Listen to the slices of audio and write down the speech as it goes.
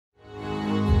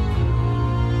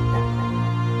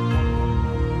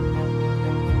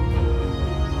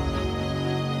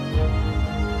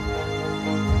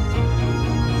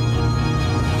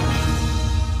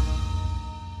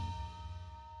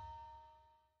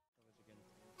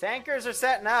Tankers are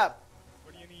setting up.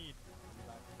 What do you need?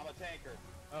 I'm a tanker.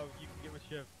 Oh, you can get with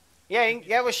Shiv. Yeah, you can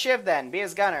get with Shiv then. Be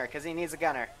his gunner, because he needs a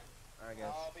gunner. I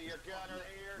guess. I'll be your gunner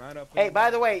here. Right up. Hey,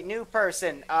 by the way, new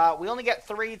person. We only get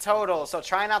 3 total, so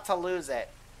try not to lose it.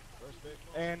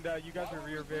 And you guys are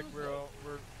rear Vic. We're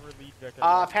lead Vic. As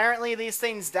well. Apparently these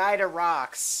things die to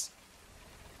rocks.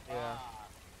 Yeah.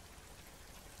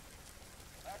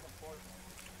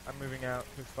 I'm moving out.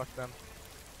 Cause fuck them.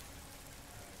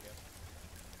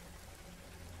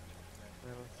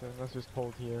 Yeah, let's just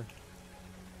hold here.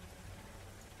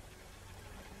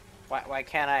 Why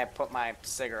can't I put my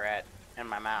cigarette in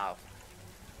my mouth?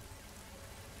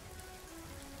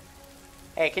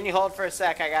 Hey, can you hold for a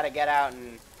sec? I gotta get out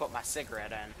and put my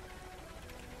cigarette in.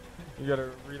 You gotta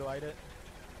relight it.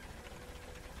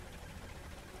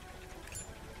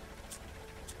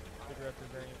 Cigarettes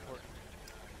are very important.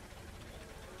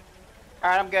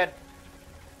 Alright, I'm good.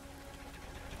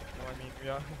 Well, I mean, we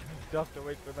still have to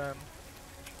wait for them.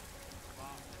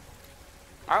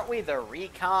 Aren't we the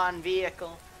recon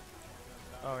vehicle?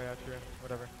 Oh yeah, true.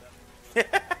 Whatever.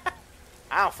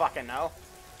 I don't fucking know.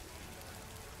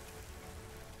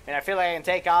 I mean, I feel like I can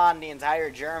take on the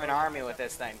entire German army with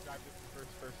this thing.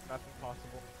 First person, that's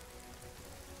impossible.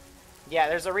 Yeah,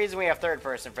 there's a reason we have third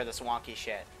person for this wonky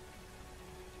shit.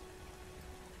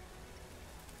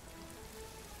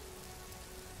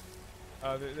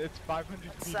 It's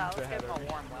 500 feet ahead. a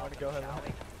warm Want to go ahead?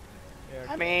 Yeah.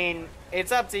 I mean,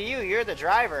 it's up to you. You're the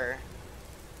driver.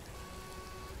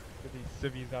 Get these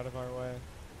civvies out of our way.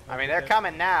 I mean, they're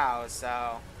coming now,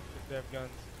 so... If they have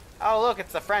guns. Oh, look,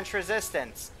 it's the French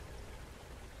Resistance.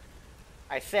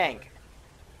 I think.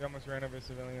 They almost ran over a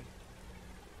civilian.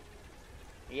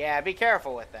 Yeah, be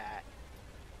careful with that.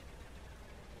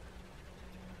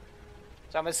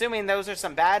 So I'm assuming those are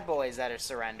some bad boys that are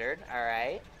surrendered,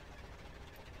 alright?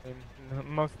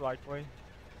 Most likely.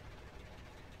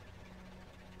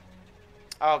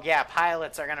 Oh, yeah,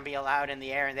 pilots are going to be allowed in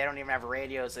the air, and they don't even have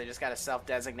radios. They just got to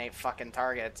self-designate fucking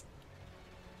targets.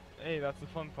 Hey, that's the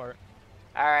fun part.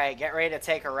 Alright, get ready to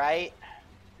take a right.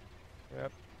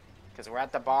 Yep. Because we're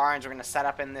at the barns. We're going to set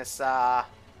up in this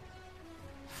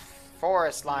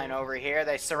forest line over here.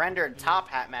 They surrendered Top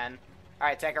Hat Men.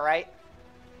 Alright, take a right.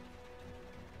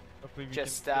 Hopefully we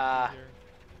Just, can get through here.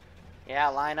 Yeah,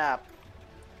 line up.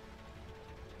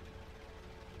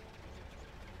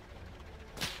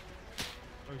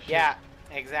 Oh, shit. Yeah,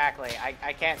 exactly.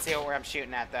 I can't see where I'm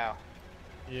shooting at, though.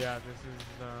 Yeah, this is,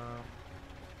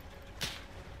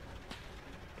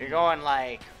 You're going,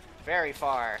 like, very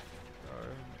far.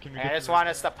 can we I get just to want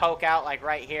the- us to poke out, like,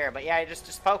 right here. But, yeah,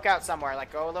 just poke out somewhere.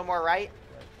 Like, go a little more right.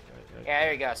 Right. Yeah,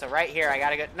 there you go. So, right here, I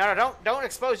gotta go... No, don't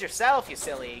expose yourself, you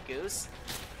silly goose.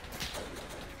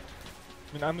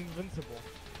 I mean, I'm invincible.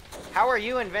 How are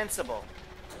you invincible?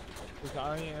 Because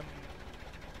I am...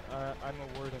 I'm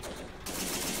a warden.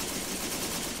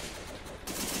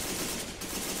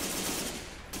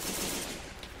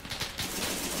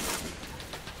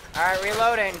 Alright,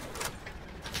 reloading.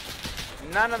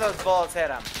 None of those bullets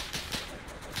hit him.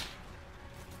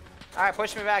 Alright,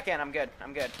 push me back in. I'm good.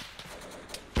 Holy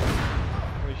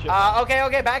shit.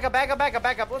 Okay. Back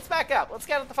up. Let's back up. Let's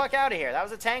get the fuck out of here. That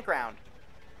was a tank round.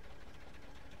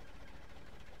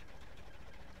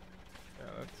 Yeah,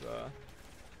 let's,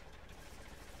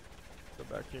 go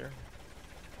back here.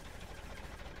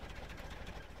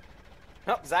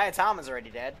 Oh, Zayatama's already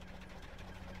dead.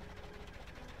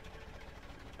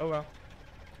 Oh well.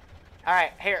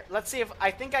 Alright, here. Let's see if...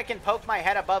 I think I can poke my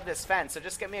head above this fence, so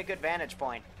just get me a good vantage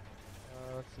point.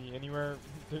 Let's see, anywhere...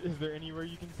 Is there anywhere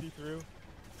you can see through?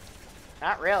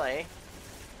 Not really.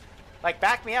 Like,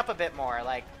 back me up a bit more.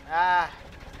 Like, Right.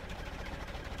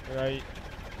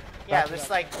 yeah, Back it just up.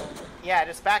 like... Yeah,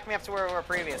 just back me up to where we were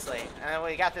previously. And then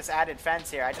we got this added fence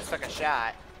here. I just took a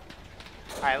shot.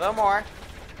 Alright, a little more.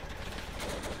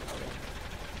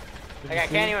 Like, I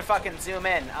can't even fucking zoom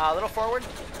in. A little forward.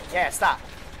 Yeah, stop.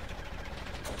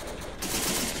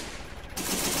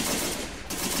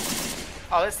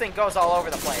 Oh, this thing goes all over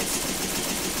the place.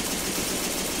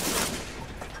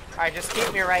 Alright, just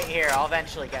keep me right here. I'll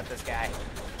eventually get this guy.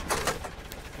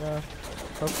 Yeah,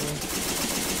 hopefully.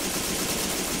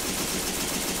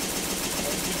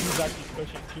 He's actually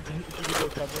pushing. Should we go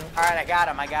cover him? Alright, I got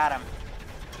him.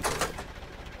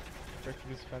 Break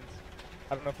through this fence.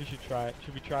 I don't know if we should try it.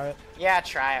 Should we try it? Yeah,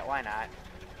 try it. Why not?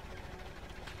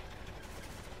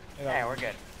 Yeah, we're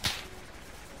good.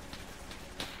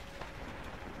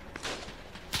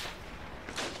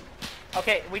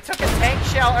 Okay, we took a tank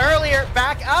shell earlier.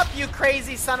 Back up, you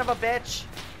crazy son of a bitch.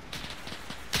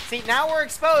 See, now we're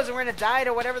exposed and we're gonna die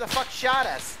to whatever the fuck shot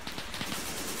us.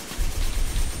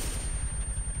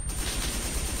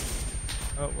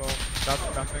 Oh, well,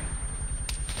 that's nothing.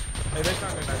 Hey, they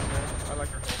found a nice man. I like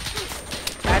her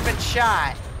hole. I've been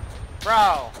shot.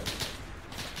 Bro.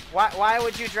 Why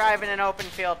would you drive in an open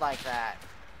field like that?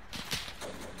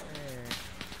 Hey.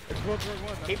 It's World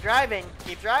War I. Keep driving.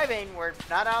 Keep driving. We're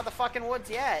not out of the fucking woods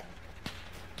yet.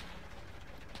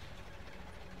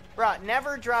 Bro,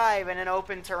 never drive in an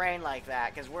open terrain like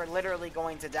that, because we're literally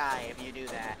going to die if you do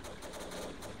that.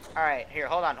 Alright, here,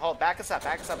 hold on. Back us up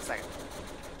a second.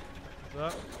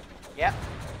 What's up? Yep.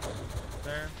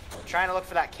 There. I'm trying to look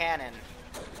for that cannon.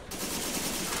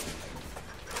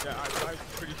 Yeah, I'm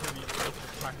pretty sure we need the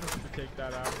pilots to take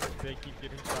that out. They keep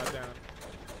getting shot down.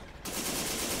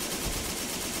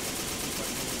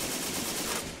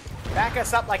 Back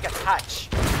us up like a touch.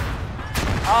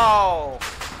 Oh.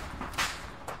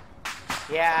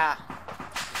 Yeah.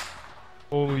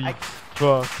 Holy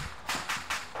fuck.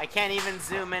 I can't even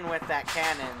zoom in with that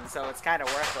cannon, so it's kind of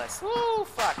worthless. Woo,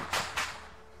 fuck.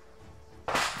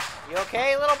 You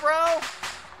okay, little bro?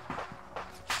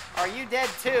 Are you dead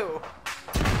too?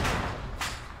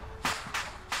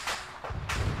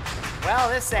 Well,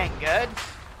 this ain't good.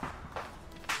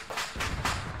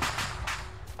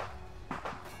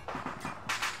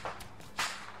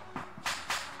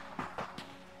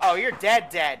 Oh, you're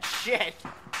dead. Shit.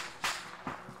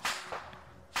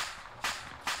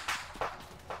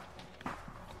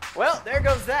 Well, there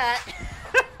goes that.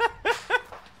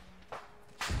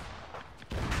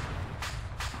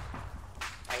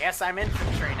 I guess I'm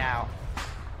infantry now.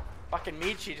 Fucking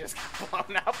Michi just got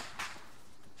blown up.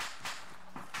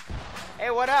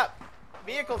 Hey, what up?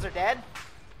 Vehicles are dead.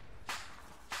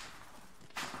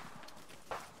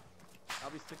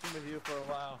 I'll be sticking with you for a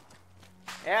while.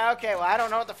 Yeah, okay, well, I don't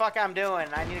know what the fuck I'm doing.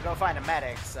 I need to go find a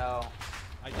medic, so...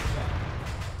 I get that.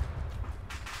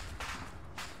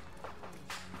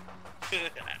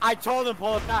 I told him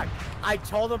pull it back.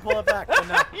 But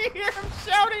no. You hear him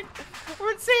shouting,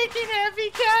 "We're taking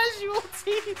heavy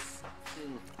casualties!"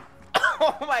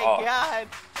 Oh my god.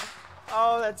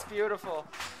 Oh, that's beautiful.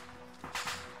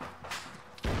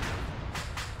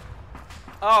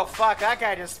 Oh fuck, that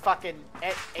guy just fucking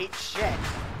ate shit.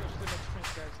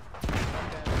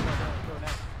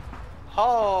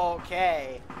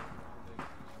 Okay.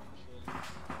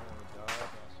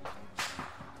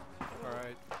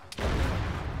 Alright.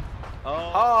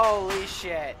 Holy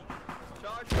shit.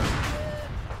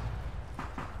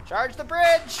 Charge the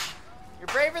bridge! You're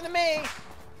braver than me!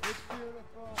 It's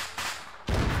beautiful.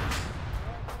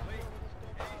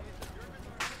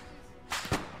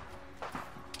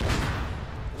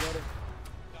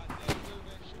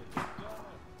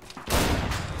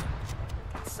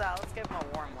 So, let's give him a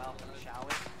warm welcome, shall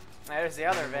we? There's the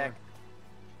other Vic.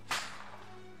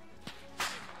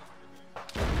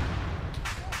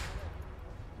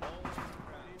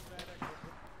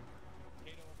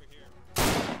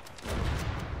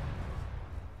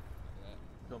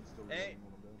 Hey,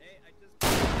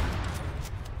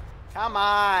 Come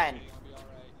on!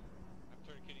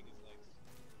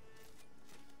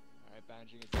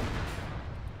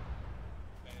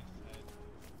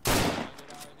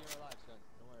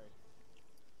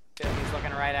 He's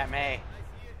looking right at me.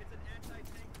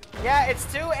 Yeah, it's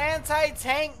 2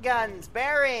 anti-tank guns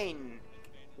bearing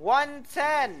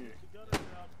 110.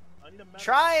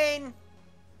 Trying.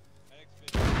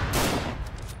 I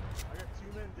got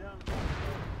 2 men down.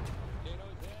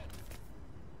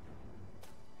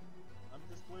 I'm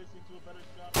displacing to a better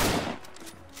shot.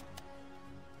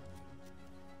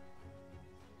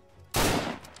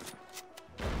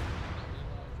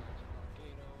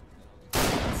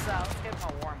 So, let's give him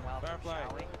a warm welcome,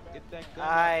 shall we? get that gun.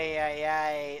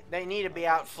 Aye. They need to be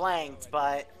outflanked,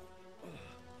 but...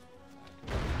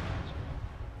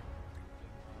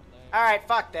 Alright,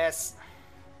 fuck this.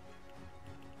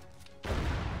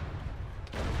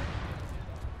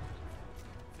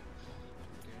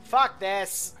 Fuck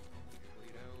this.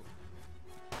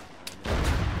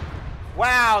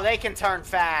 Wow, they can turn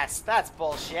fast. That's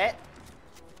bullshit.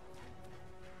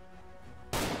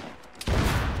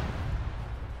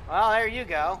 Well, there you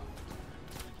go.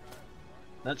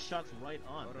 That shot's right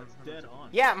on. That's dead on.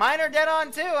 Yeah, mine are dead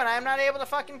on too, and I'm not able to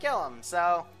fucking kill them,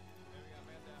 so...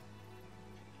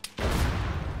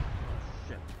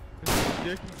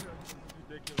 Shit.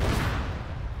 Ridiculous.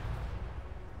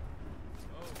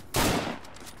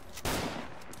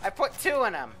 I put 2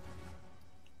 in them.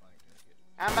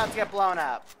 I'm about to get blown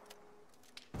up.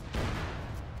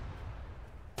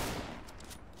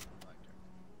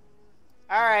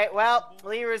 Alright, well,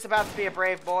 Liru's about to be a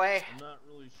brave boy. I'm not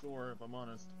really sure, if I'm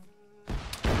honest.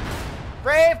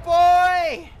 Brave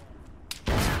boy!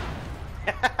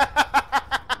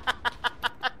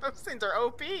 Those things are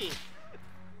OP.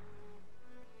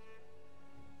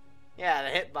 Yeah, the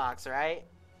hitbox, right?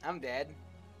 I'm dead.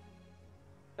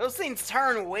 Those things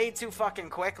turn way too fucking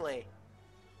quickly.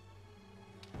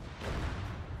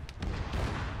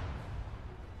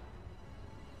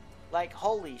 Like,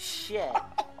 holy shit.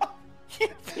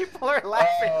 People are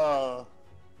laughing.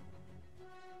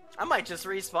 I might just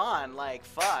respawn, like,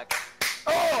 fuck.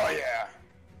 Oh, yeah.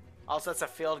 Also, it's a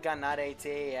field gun, not AT,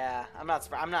 yeah. I'm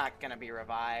not gonna be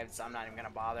revived, so I'm not even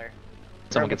gonna bother.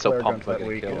 Someone gets so pumped when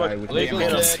they get killed.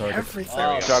 Everything.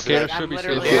 Job I'm should be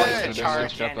literally stabilized. gonna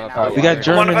charge in and We out. got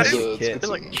Germans. I feel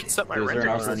like set my render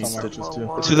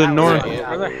To the north.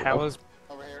 Where the hell is...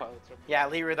 Over here. Yeah,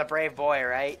 Liru the brave boy,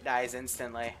 right? Dies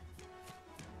instantly.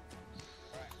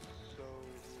 So...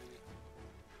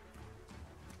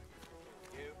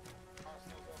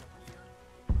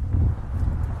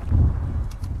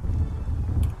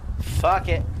 Fuck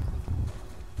it.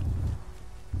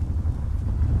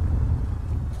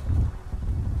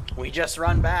 We just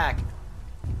run back.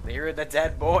 Liru the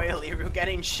dead boy, Liru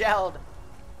getting shelled.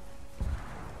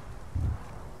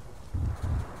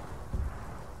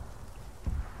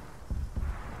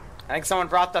 I think someone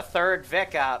brought the third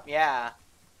Vic up, yeah.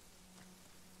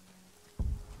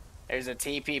 There's a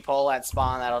TP pole at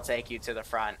spawn that'll take you to the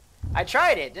front. I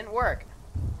tried it, didn't work.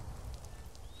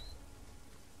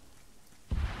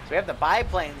 So we have the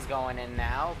biplanes going in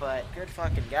now, but good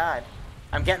fucking god.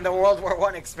 I'm getting the World War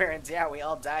I experience. Yeah, we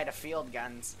all died of field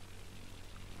guns.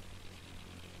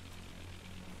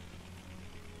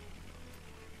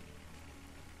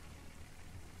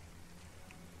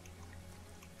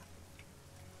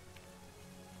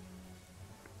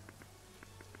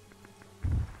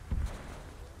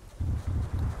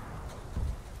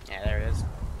 Yeah, there it is.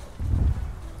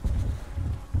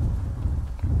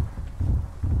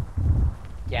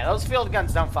 Yeah, those field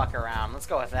guns don't fuck around. Let's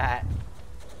go with that.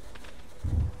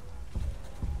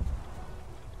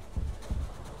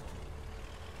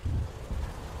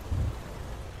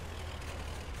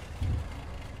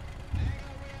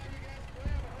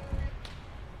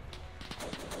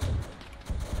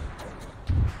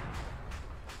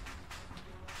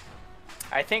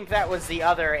 I think that was the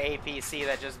other APC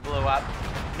that just blew up.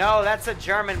 No, that's a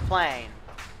German plane.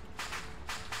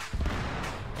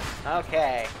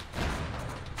 Okay.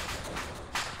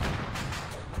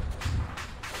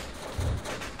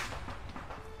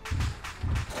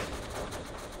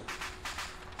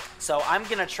 So I'm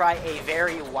gonna try a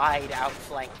very wide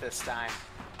outflank this time.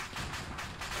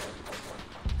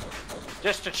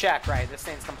 Just to check, right? This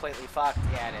thing's completely fucked.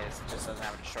 Yeah, it is. It just doesn't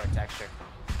have a destroyed texture.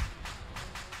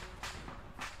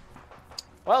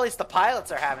 Well, at least the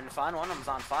pilots are having fun. One of them's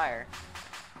on fire.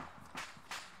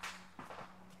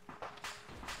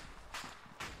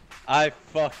 I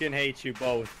fucking hate you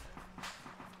both.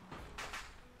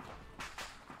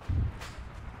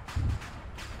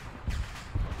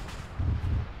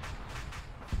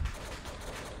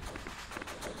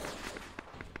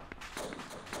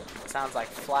 Sounds like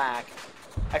flak.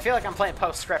 I feel like I'm playing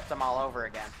Postscriptum all over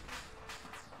again.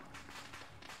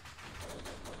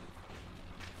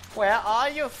 Where are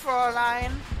you,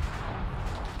 Fräulein?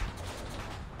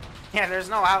 Yeah, there's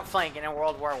no outflanking in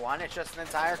World War I. It's just an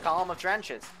entire column of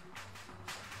trenches.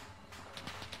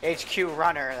 HQ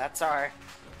runner, that's our...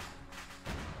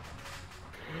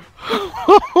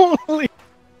 Holy!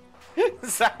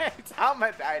 Sorry,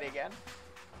 Talma died again.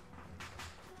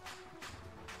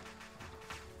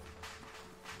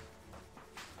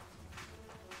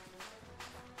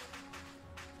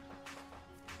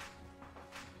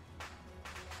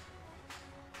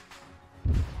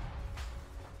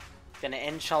 Gonna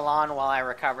Inshallah while I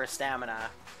recover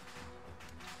stamina.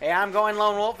 Hey, I'm going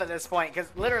lone wolf at this point, because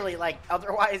literally, like,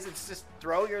 otherwise it's just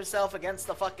throw yourself against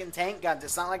the fucking tank guns.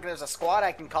 It's not like there's a squad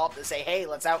I can call up to say, hey,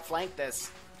 let's outflank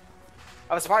this.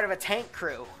 I was part of a tank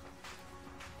crew.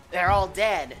 They're all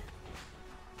dead.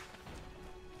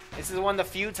 This is one of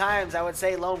the few times I would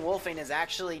say lone wolfing is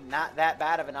actually not that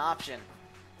bad of an option.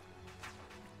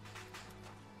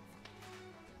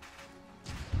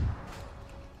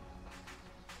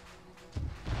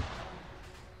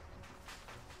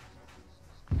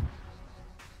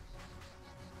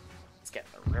 Get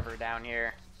the river down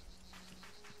here.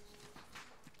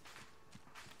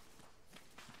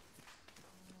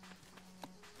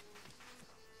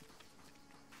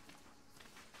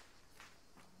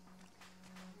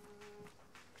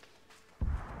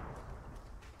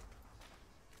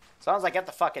 Sounds like I get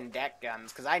the fucking deck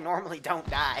guns, because I normally don't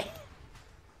die.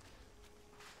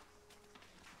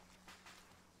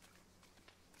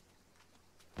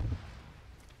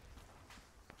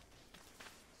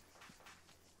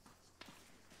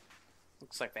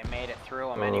 Looks like they made it through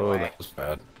them anyway. That was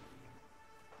bad.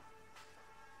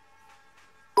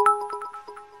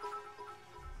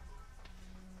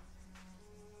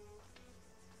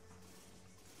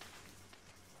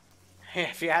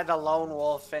 If you had the lone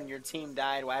wolf and your team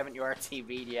died, why haven't you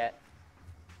RTV'd yet?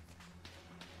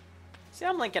 See,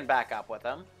 I'm linking back up with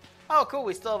him. Oh, cool.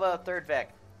 We still have a third Vic.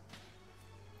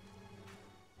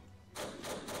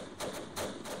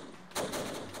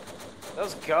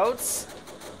 Those goats?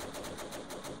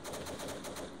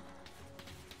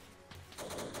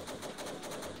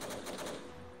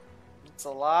 It's a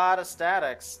lot of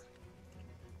statics.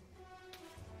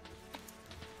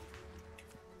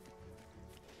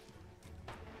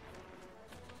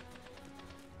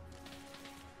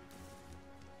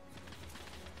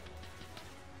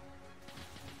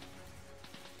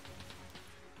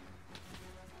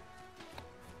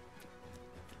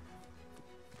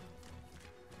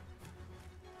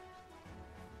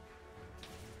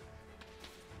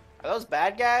 Are those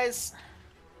bad guys?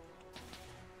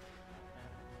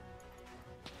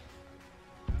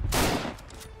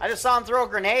 I just saw him throw a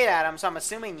grenade at him, so I'm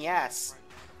assuming yes.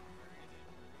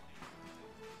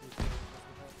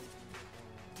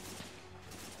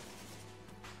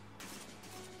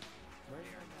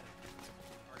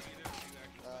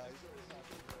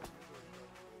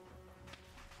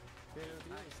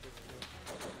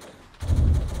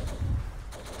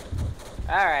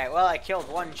 Alright, well I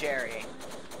killed one Jerry.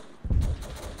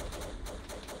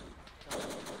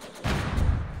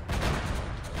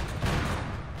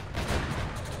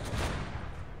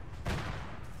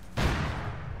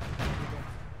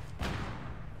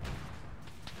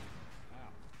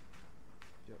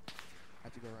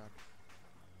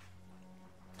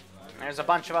 There's a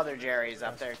bunch of other Jerrys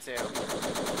up there too.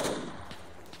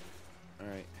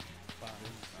 Alright.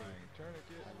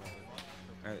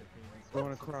 Alright.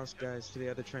 Going across, guys, to the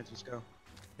other trench. Let's go.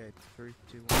 Okay, 3,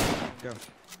 2, 1, go.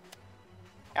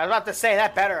 I was about to say,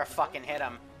 that better have fucking hit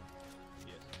him.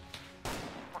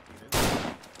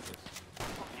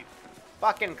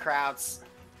 Fucking Krauts.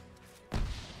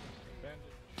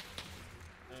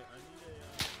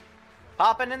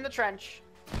 Popping in the trench.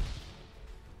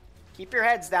 Keep your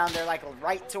heads down. They're like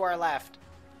right to our left.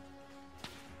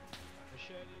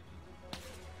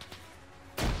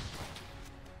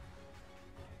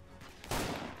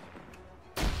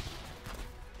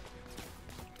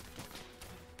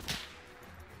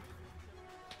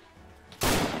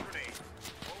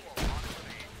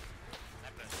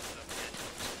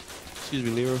 Excuse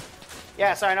me, Liru.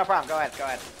 Yeah, sorry, no problem. Go ahead, go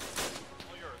ahead.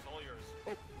 All yours.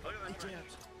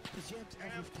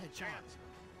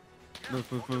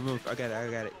 Move. I got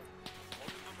it.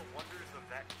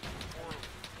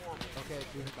 Okay,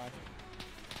 do it, bye.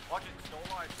 Watch it, still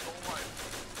alive.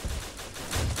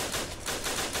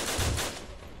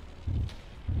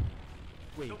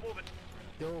 Wait, Still moving.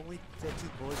 there are only 13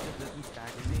 bullets in each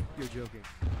magazine? You're joking.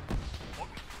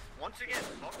 Once again,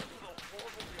 welcome to the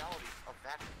horrible reality of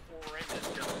that horrendous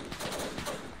joke.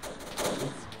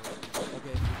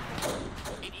 Okay.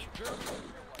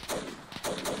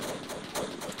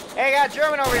 Hey, got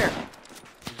German over here.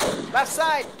 Left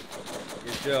side.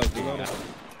 Good job, dude.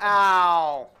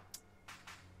 Ow.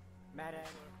 Medic.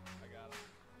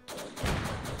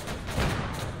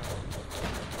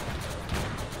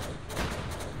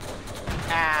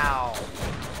 Ow.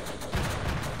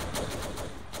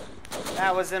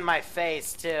 That was in my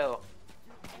face, too.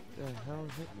 The hell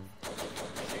hit me?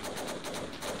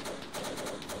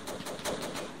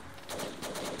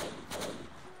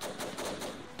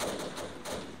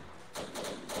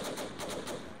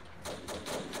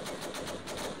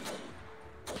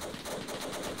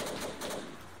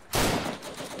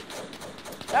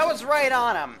 That was right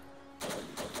on him.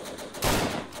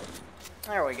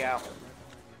 There we go.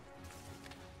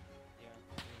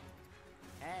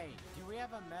 Hey, do we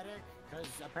have a medic? Because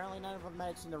apparently none of the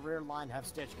medics in the rear line have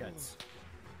stitch guns.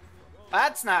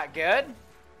 That's not good.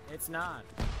 It's not.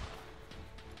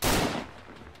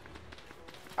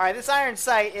 Alright, this iron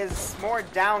sight is more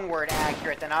downward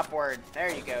accurate than upward.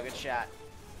 There you go, good shot.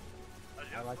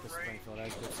 I like the Springfield, that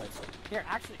has good sights. Here,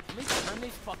 actually, can we turn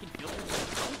these fucking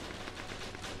filters on?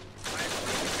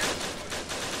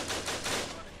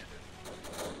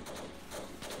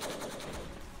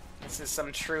 This is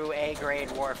some true A-grade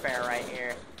warfare right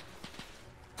here.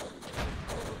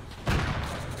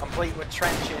 Complete with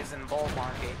trenches and bull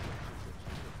market.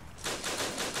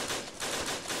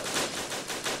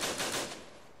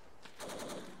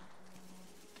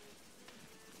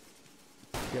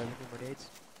 Do you have any more nades?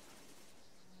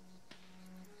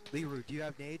 Liru, do you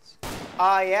have nades?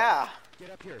 Yeah.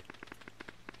 Get up here.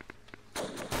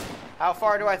 How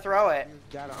far do I throw it?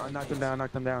 Got it. I knocked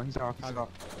him down. He's off.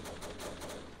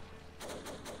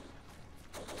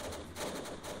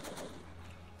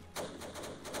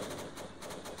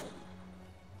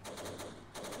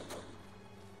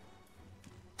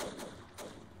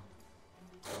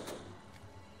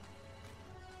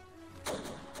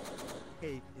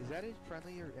 Hey, is that a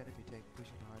friendly or enemy tank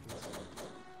pushing behind us?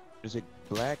 Is it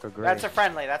black or gray? That's a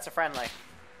friendly. That's a friendly.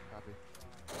 Copy.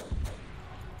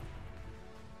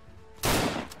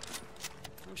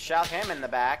 Shot him in the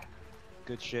back.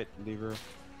 Good shit, Liru.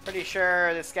 Pretty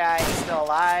sure this guy is still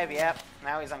alive. Yep.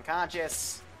 Now he's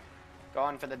unconscious.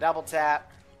 Going for the double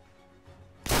tap.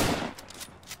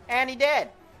 And he did.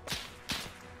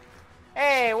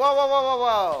 Hey, whoa, whoa, whoa, whoa,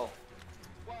 whoa.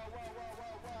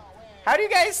 How do you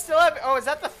guys still have... Oh, is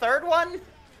that the third one?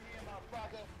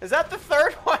 Is that the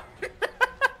third one?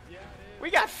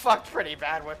 We got fucked pretty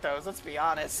bad with those, let's be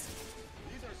honest.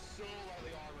 These are so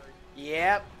lightly armored.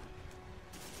 Yep.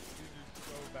 These are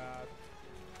so bad.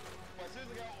 Well, as soon as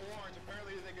they got orange,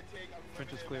 apparently they could take a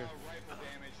Trench is clear. rifle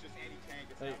damage, just anti-tank.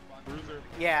 It's Hey, not fun. Bruiser.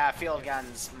 Yeah, field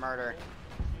guns, murder.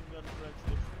 Machine gun trench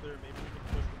looks clear. Maybe we can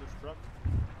push with this truck.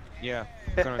 Yeah,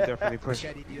 gonna definitely push.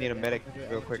 Need a medic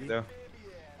real quick though.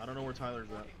 I don't know where Tyler's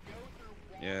at.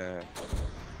 Yeah.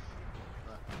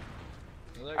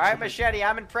 Alright, Machete,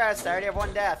 I'm impressed. I already have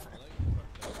one death.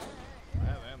 I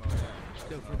have ammo, yeah.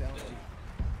 No, for the LMG.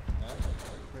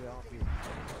 For the LMG.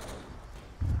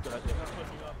 Good, I think I'm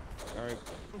pushing up. Alright,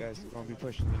 guys, we're gonna be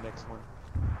pushing the next one.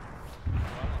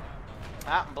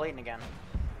 Ah, I'm bleeding again.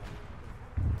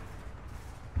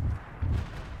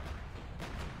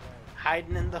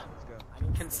 Hiding in the... Let's go.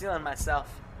 Concealing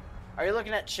myself. Are you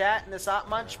looking at chat in this op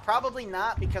much? Probably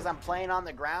not, because I'm playing on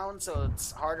the ground, so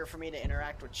it's harder for me to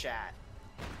interact with chat.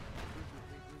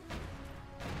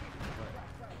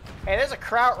 Hey, there's a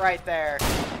Kraut right there.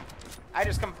 I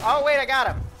just come... Oh, wait, I got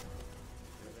him.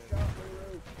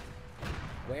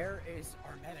 Where is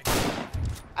our medic?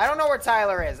 I don't know where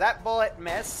Tyler is. That bullet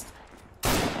missed.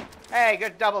 Hey,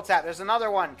 good double tap. There's another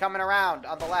one coming around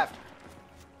on the left.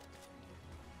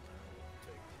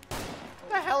 What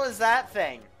the hell is that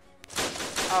thing?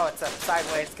 Oh, it's a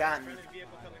sideways gun.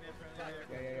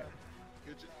 Hey,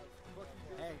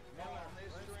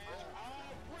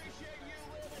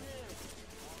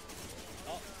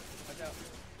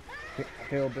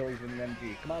 Hillbillies in an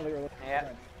MG. Come on, Liru.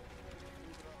 Yep.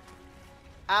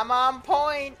 I'm on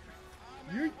point.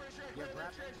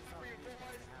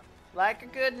 Like a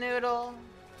good noodle.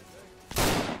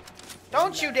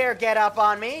 Don't you dare get up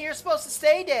on me. You're supposed to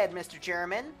stay dead, Mr.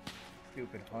 German.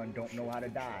 Stupid Hun don't know how to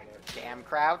die. Damn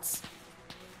Krauts.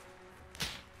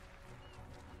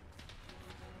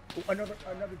 Ooh, another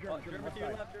German left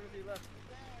side.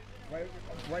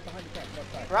 Right behind the tank,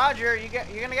 left side. Roger, you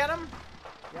gonna get him?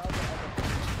 Yeah, I'll get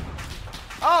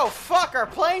Oh fuck! Our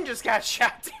plane just got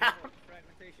shot down.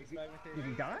 Did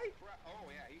he die? Oh,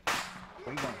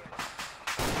 he gone.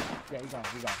 Yeah, he gone.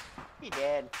 He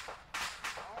did.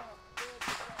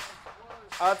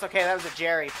 Oh, it's okay. That was a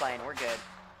Jerry plane. We're good.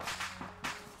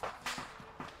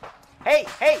 Hey,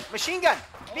 hey! Machine gun!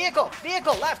 Vehicle!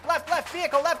 Vehicle! Left! Left! Left!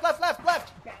 Vehicle! Left! Left! Left!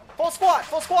 Left! Full squad!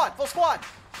 Full squad! Full squad!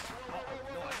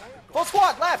 Full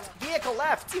squad! Left! Vehicle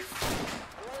left!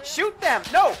 Shoot them!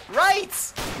 No!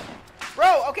 Right!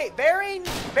 Bro, okay, bearing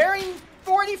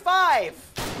 45!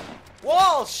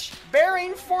 Walsh!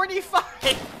 Bearing 45!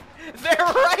 They're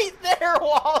right there,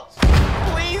 Walsh!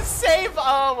 Please save...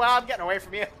 Oh, well, I'm getting away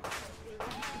from you.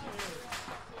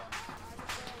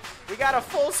 We got a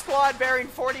full squad bearing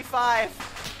 45.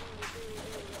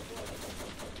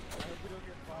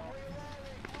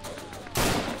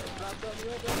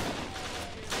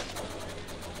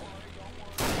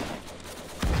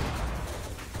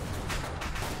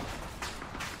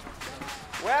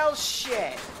 Well,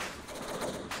 shit.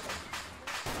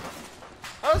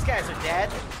 Those guys are dead.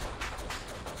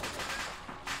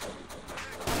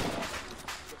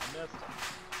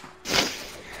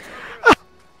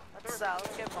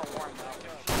 Let's give him a warm up.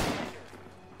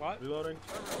 What? Reloading.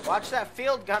 Watch that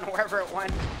field gun wherever it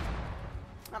went.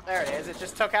 Oh, there it is. It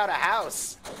just took out a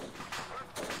house.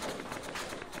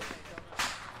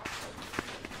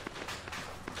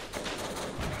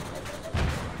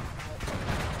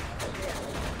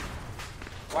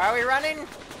 Why are we running?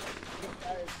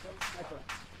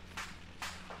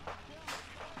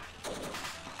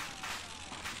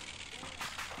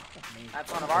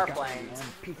 That's one of our planes.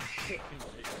 Piece of shit.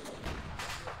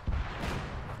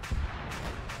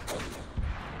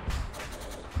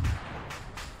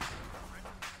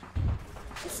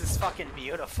 This is fucking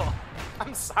beautiful.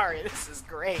 I'm sorry, this is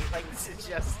great. Like, this is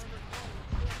just...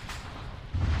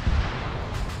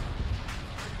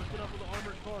 Pushing up with the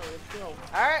armored car. Let's go.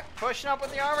 Alright, pushing up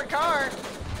with the armored car.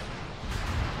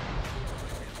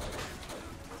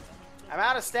 I'm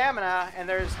out of stamina, and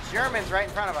there's Germans right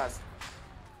in front of us.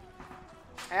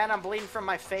 And I'm bleeding from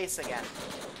my face again.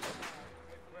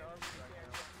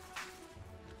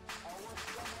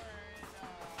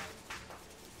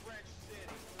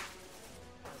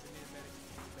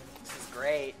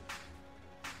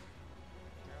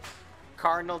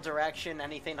 cardinal direction,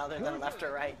 anything other than left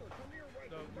or right.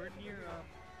 So we're near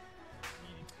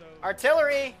so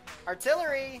Artillery!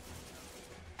 Artillery!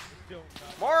 still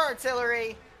More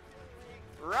artillery!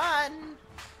 Run!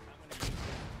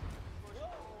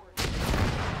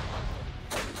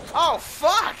 Oh,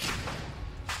 fuck!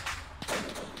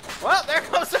 Well, there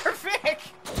goes our Vic!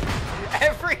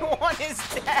 Everyone is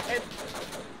dead!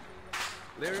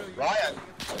 Ryan,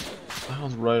 That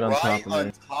was right on top of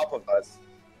me. top of us.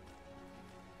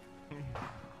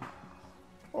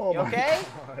 Oh You my okay?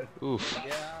 God. Oof.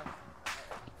 Yeah.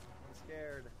 I'm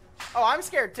scared. Oh, I'm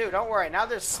scared too, don't worry. Now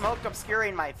there's smoke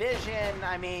obscuring my vision.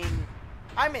 I mean,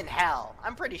 I'm in hell.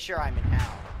 I'm pretty sure I'm in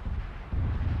hell.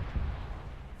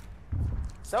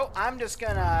 So, I'm just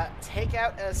gonna take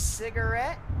out a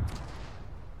cigarette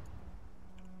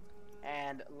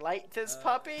and light this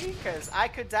puppy, because I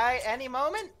could die any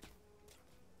moment.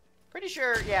 Pretty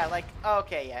sure, yeah, like,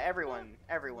 okay, yeah,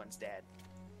 everyone's dead.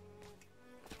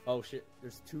 Oh shit,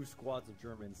 there's 2 squads of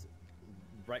Germans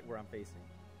right where I'm facing.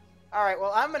 Alright,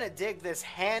 well, I'm gonna dig this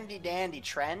handy-dandy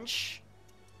trench,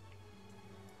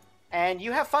 and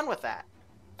you have fun with that.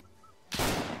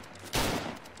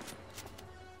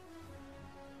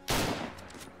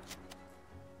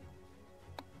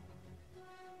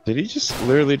 Did he just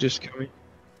literally just kill me?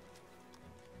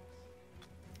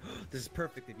 This is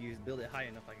perfect. If you build it high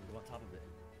enough, I can go on top of it.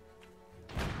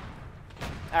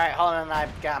 Alright, hold on,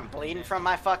 I'm bleeding from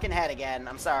my fucking head again.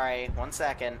 I'm sorry. 1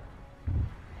 second.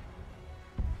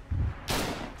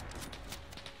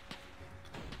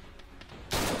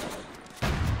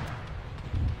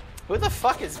 Who the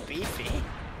fuck is Beefy?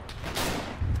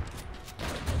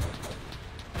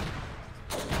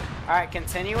 Alright,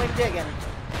 continuing digging.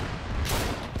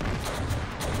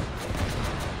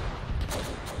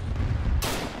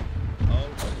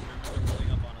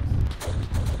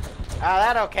 Oh,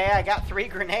 that okay. I got 3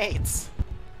 grenades.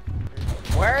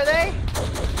 Where are they?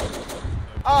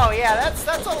 Oh yeah, that's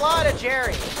a lot of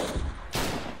Jerry.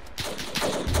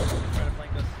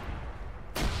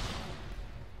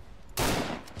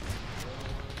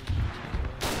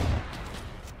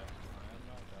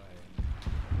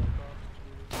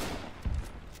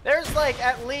 There's like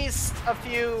at least a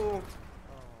few,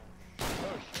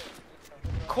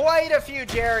 quite a few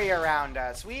Jerry around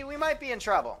us. We might be in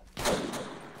trouble.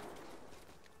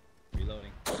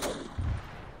 Reloading.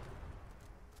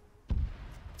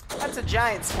 That's a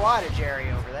giant squad of Jerry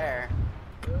over there.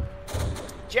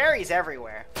 Jerry's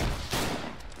everywhere.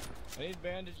 I need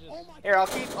bandages. Here, I'll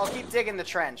keep digging the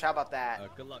trench. How about that?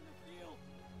 Good luck.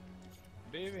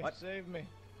 Baby, save me.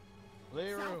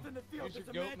 Liru, use your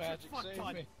goat magic,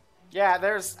 save me.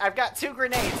 Yeah, I've got 2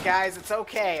 grenades, guys. It's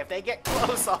okay. If they get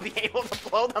close, I'll be able to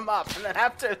blow them up. And then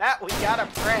after that, we gotta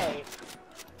pray.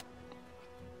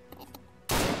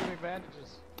 Give me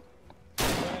bandages.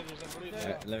 Bandages, I'm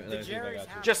bleeding.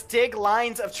 Just dig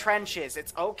lines of trenches.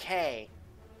 It's okay.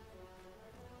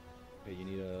 Okay, you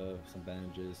need some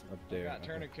bandages up there. I got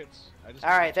tourniquets.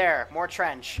 Alright, there. More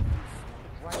trench.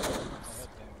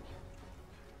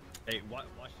 Hey, watch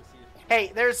to see if...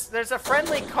 Hey, there's a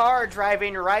friendly car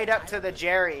driving right up to the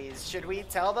Jerry's. Should we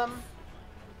tell them?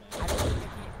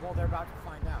 Well, they're about to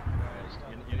find out.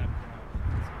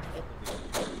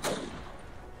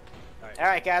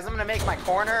 Alright, guys, I'm gonna make my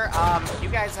corner. You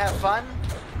guys have fun.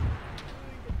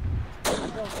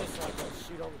 I'm going this so I can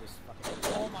shoot over this fucking...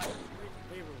 Oh my...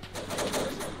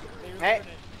 Hey,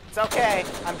 it's okay.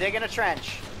 I'm digging a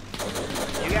trench.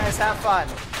 You guys have fun.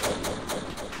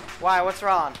 Why? What's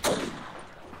wrong?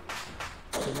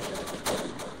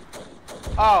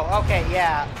 Oh, okay,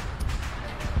 yeah.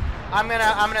 I'm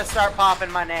gonna start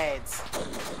popping my nades.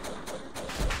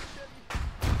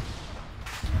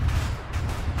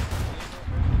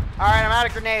 All right, I'm out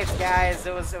of grenades, guys.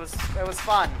 It was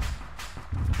fun.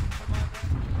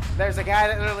 There's a guy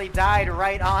that literally died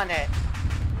right on it.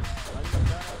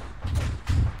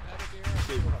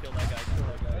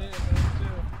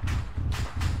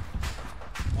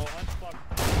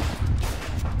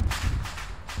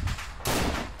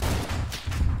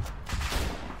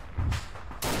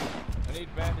 I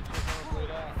need bandages. I'm gonna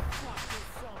bleed out.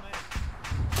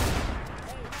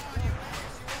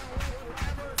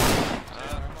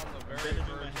 I'm on the very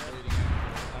verge of bleeding out.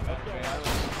 I'm out of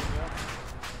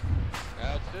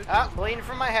bandages. Oh, bleeding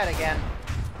from my head again.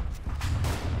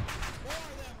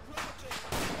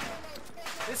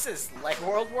 This is like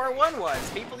World War I was.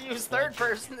 People use third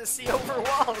person to see over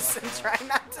walls and try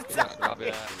not to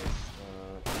die.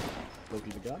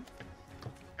 Loki the gun?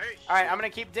 Alright, I'm gonna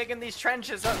keep digging these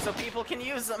trenches up so people can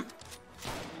use them.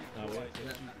 No,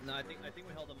 I think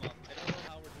we held them up. I don't know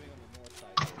how we're doing on the north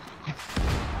side.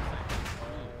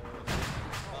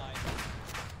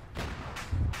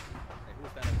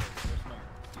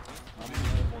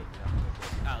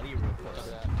 Liru, of course.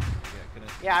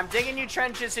 Yeah, I'm digging you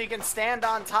trenches so you can stand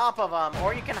on top of them,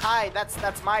 or you can hide.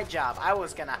 That's my job. I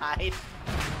was gonna hide.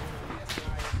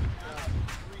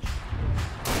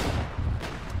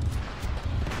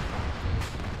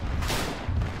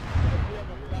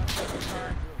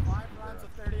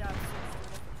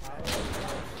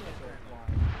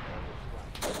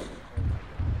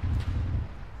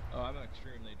 Oh, I'm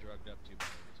extremely drugged up too.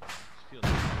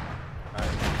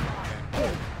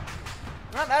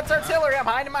 Well, that's artillery. I'm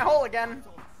hiding my hole again.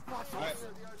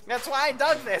 That's why I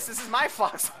dug this. This is my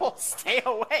foxhole. Stay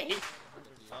away.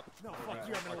 No, fuck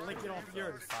you. I'm gonna lick it off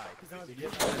yours.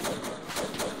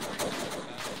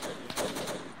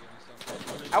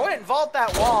 I wouldn't vault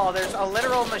that wall. There's a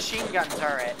literal machine gun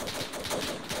turret.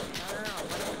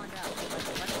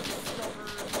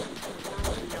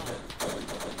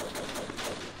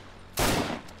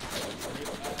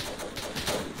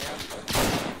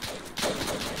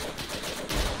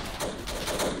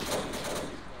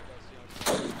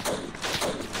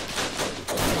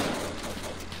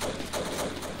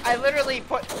 I literally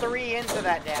put 3 into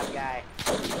that damn guy.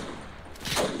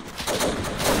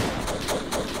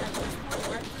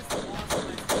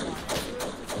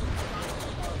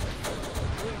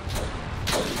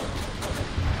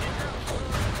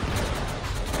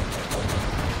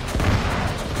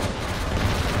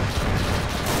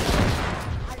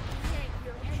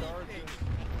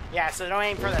 Yeah, so don't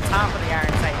aim for the top of the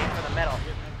iron sight, aim for the middle.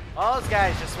 All those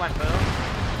guys just went boom.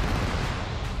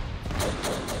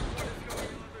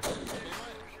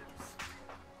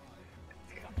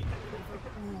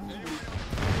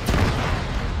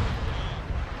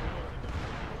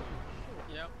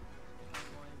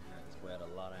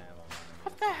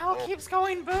 What the hell keeps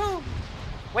going boom?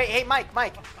 Wait, hey, Mike.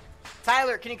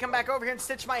 Tyler, can you come back over here and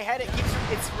stitch my head?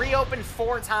 It's reopened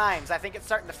 4 times. I think it's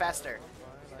starting to fester.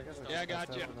 Yeah, I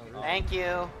got you. Thank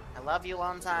you. I love you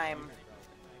long time.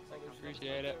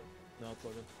 Appreciate it. No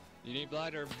problem. You need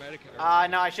blood or medic? No,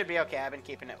 I should be okay. I've been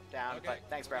keeping it down, but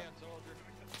thanks, bro.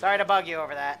 Sorry to bug you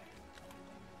over that.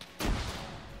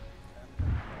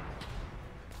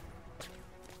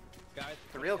 Guys,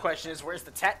 The real question is, where's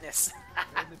the tetanus?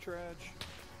 In the trench.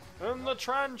 In the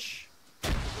trench. Oh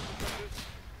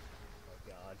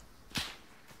god.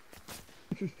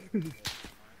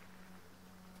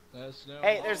 let us know.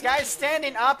 Hey, there's guys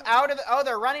standing up out of the... Oh,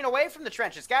 they're running away from the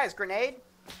trenches. Guys, grenade?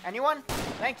 Anyone?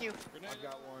 Thank you. I've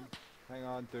got one. Hang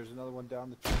on, there's another one down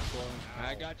the trench line.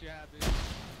 I got you, Happy.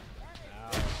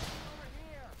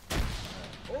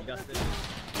 You got this.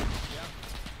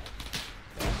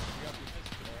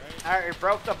 Alright, we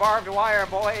broke the barbed wire,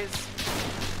 boys.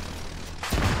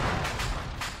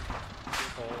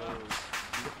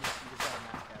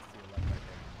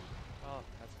 Oh,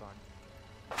 that's fine.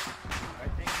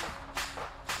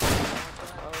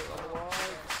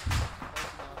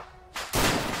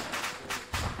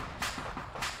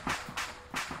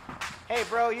 Hey,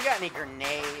 bro, you got any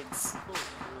grenades?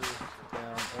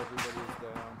 Down, everybody's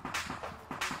down.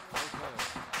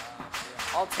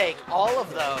 I'll take all of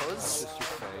those. Just your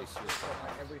face, you're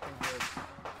fine. Everything good. Is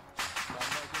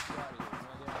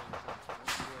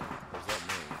that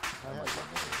me?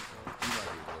 You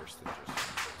might be worse than just your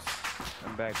face.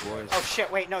 I'm back, boys. Oh shit,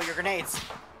 wait, no, your grenades. Oh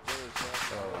yeah,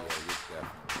 you're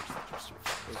definitely worse than just your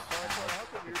face.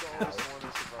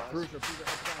 Bruiser, up down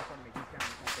in front of me. He's down.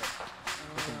 He's dead.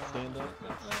 Stand up.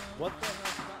 What the hell?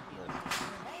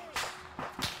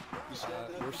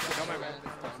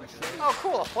 Oh,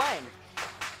 cool, a plane.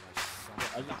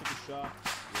 I just took a shot.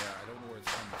 Yeah, I don't know where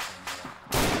it's coming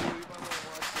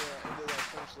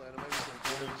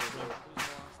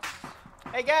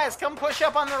from. Hey guys, come push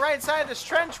up on the right side of this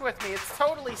trench with me. It's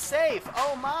totally safe.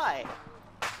 Oh my.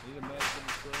 Need a medicine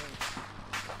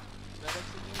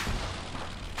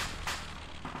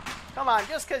Come on,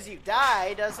 just because you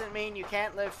die doesn't mean you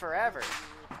can't live forever.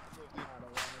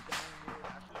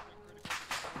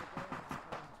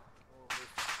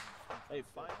 Hey,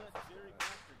 find that Jerry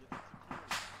Baxter. Get the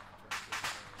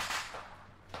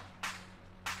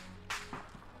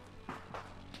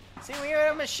security. See, we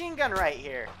have a machine gun right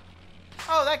here.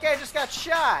 Oh, that guy just got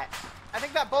shot. I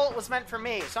think that bullet was meant for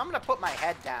me, so I'm going to put my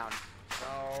head down.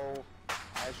 No,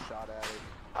 I shot at it.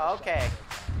 Oh, okay.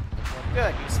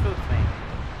 Good, you spooked me.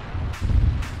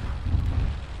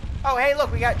 Oh, hey,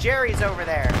 look, we got Jerry's over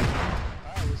there.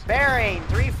 Bearing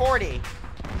 340.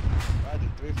 Roger,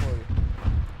 340.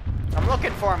 I'm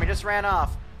looking for him. He just ran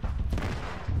off.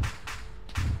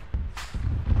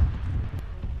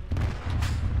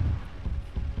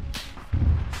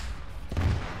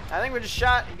 I think we just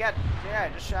shot. Yeah,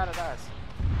 just shot at us.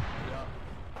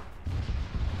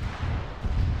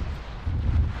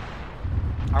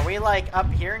 Are we like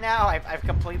up here now? I've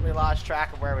completely lost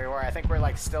track of where we were. I think we're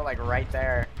like still like right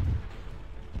there.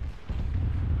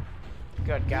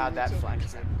 Good God, that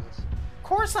flex. Of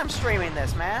course I'm streaming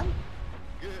this, man.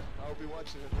 Good. I'll be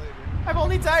watching it later. I've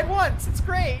only died once. It's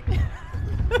great.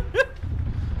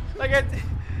 Like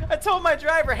I told my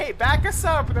driver, hey, back us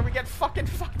up, and then we get fucking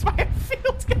fucked by a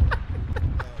field guy.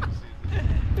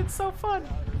 It's so fun.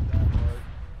 Well,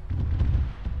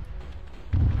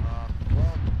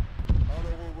 I don't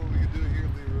know what we can do here,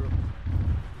 Liru.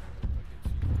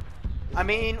 I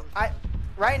mean,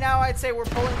 right now I'd say we're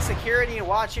pulling security and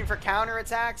watching for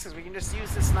counterattacks because we can just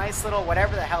use this nice little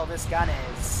whatever the hell this gun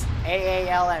is.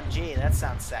 AALMG. That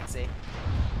sounds sexy.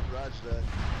 Roger that.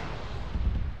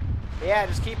 Yeah,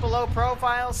 just keep a low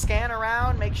profile, scan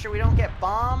around, make sure we don't get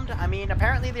bombed. I mean,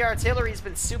 apparently the artillery's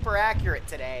been super accurate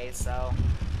today, so.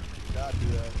 Not do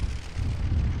that.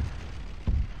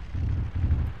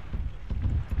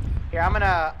 Here, I'm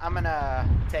gonna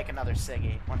take another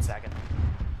ciggy. 1 second.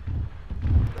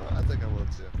 No, I think I will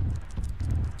too.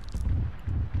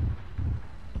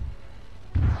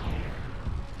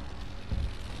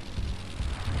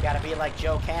 Gotta be like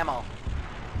Joe Camel.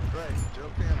 Right,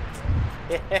 Joe Camel,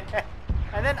 man.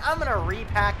 And then I'm gonna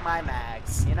repack my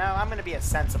mags. You know, I'm gonna be a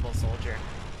sensible soldier.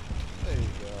 There you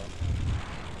go.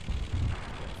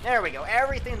 There we go.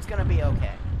 Everything's gonna be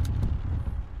okay.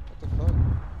 What the fuck?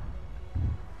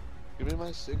 Give me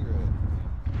my cigarette.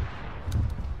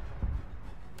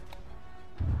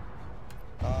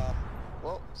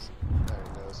 Well, there he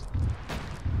goes.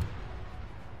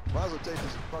 Might as well take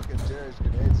these fucking Jerry's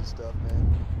grenades and stuff, man.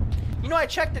 You know, I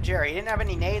checked the Jerry. He didn't have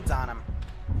any nades on him.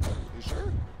 You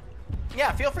sure?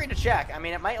 Yeah, feel free to check. I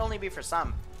mean, it might only be for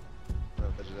some.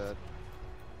 Roger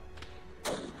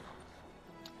that.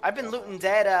 I've been looting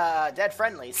dead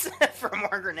friendlies for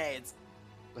more grenades.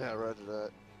 Yeah, roger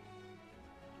that.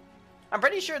 I'm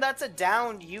pretty sure that's a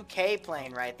downed UK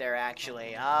plane right there,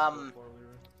 actually. Yeah.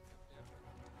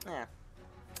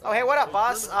 Oh, hey, what up,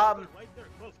 boss? Right there.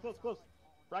 Close.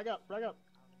 Frag up.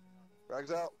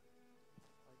 Frags out.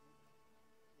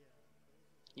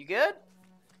 You good?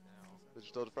 Did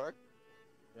you throw the frag?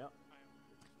 Yeah.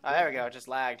 Oh, there we go. It just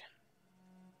lagged.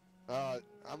 I'm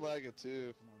lagging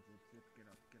too.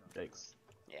 Thanks.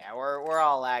 Yeah, we're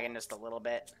all lagging just a little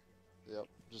bit. Yep,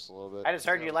 just a little bit. I just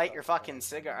heard you light your fucking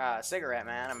cigarette,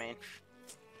 man. I mean,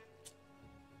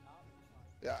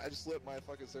 yeah, I just lit my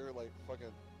fucking cigarette like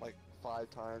 5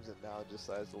 times, and now it just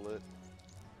decides to lit.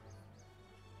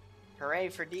 hooray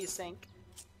for desync.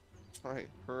 Alright,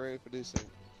 hooray for desync.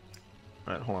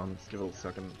 Alright, hold on. Let's give it a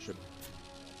second. It should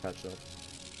catch up.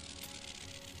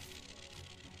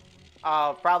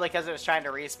 Oh, probably because it was trying to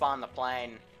respawn the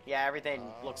plane. Yeah, everything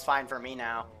looks fine for me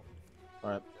now.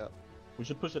 Alright. Yep. We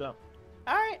should push it out.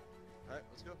 Alright. Alright,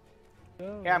 let's go.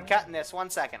 Here, I'm cutting this.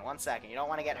 1 second. You don't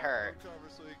want to get hurt.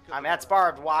 I mean, that's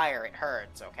barbed wire. It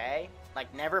hurts, okay?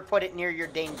 Like, never put it near your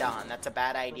ding-dong. That's a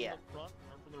bad idea. From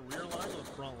the rear line or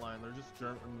the front line? They're just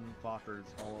German fuckers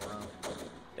all around.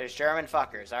 There's German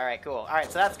fuckers. Alright, cool.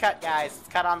 Alright, so that's cut, guys. It's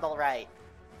cut on the right.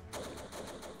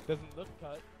 Doesn't look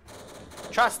cut.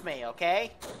 Trust me,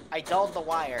 okay? I dulled the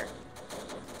wire.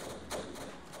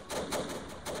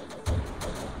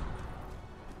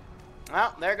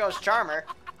 Well, there goes Charmer.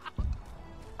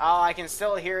 Oh, I can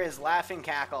still hear his laughing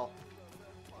cackle.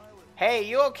 Hey,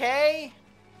 you okay?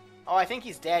 Oh, I think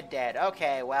he's dead.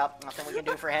 Okay, well, nothing we can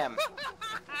do for him.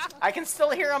 I can still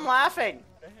hear him laughing.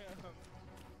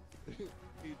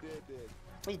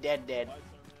 He dead.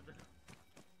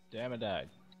 Damn, it died.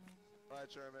 Bye,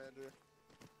 Charmander.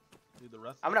 Dude, the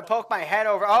rest I'm gonna poke my head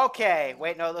over. Okay,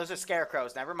 wait, no, those are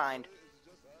scarecrows. Never mind.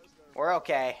 We're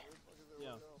okay.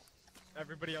 Yeah.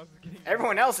 Everybody else is getting.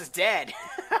 Everyone else is dead.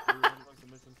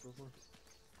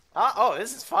 Oh,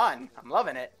 this is fun. I'm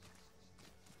loving it.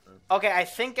 Okay, I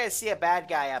think I see a bad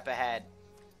guy up ahead.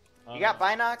 You got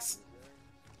binocs?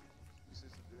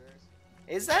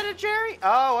 Is that a Jerry?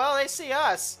 Oh, well, they see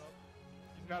us.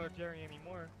 He's not a Jerry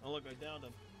anymore. Oh, look, I downed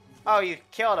him. Oh, you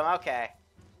killed him. Okay.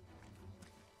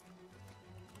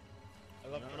 I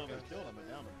love I don't know if I killed him,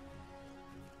 I downed him.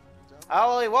 Oh,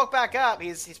 well, he woke back up.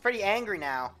 He's pretty angry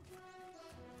now.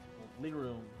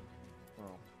 Liru.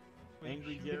 Oh.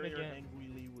 Angry shoot him Jerry or again. Angry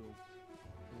Liru?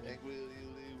 Angry Liru.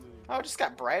 Oh, it just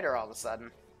got brighter all of a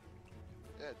sudden.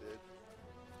 Yeah, it did.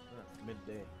 That's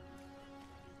midday.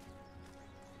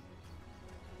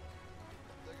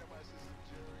 I got my assistant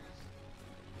Jerry's.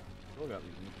 Still got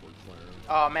these Newport flares.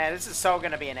 Oh, man, this is so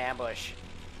gonna be an ambush.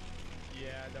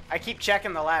 Yeah, definitely. I keep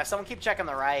checking the left. Someone keep checking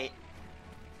the right.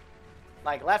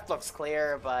 Like, left looks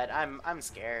clear, but I'm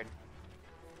scared.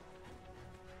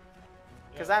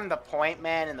 Because I'm the point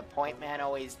man, and the point man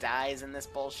always dies in this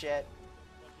bullshit.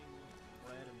 Fucking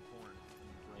red and corn.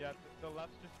 Yeah, the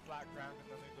left's just flat ground,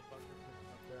 and then there's a bunker system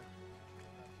up there.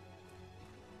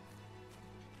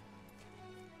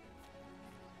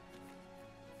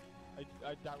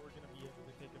 I doubt we're gonna be able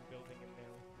to take a building in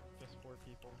there with just 4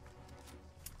 people.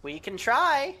 We can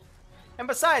try. And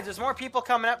besides, there's more people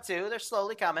coming up too. They're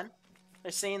slowly coming.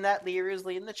 They're seeing that Liru's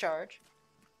leading the charge.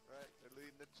 Right, they're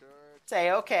leading the charge.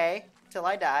 Say okay till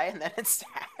I die, and then it's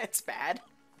bad.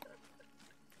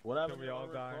 What happened? We all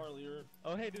die.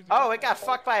 Oh hey, there's. Oh, it got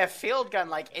fucked by a field gun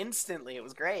like instantly. It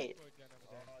was great.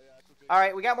 All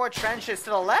right, we got more trenches to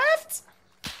the left.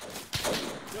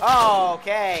 Oh,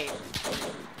 okay.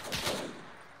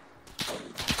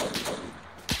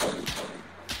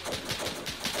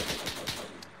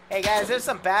 Hey guys, there's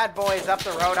some bad boys up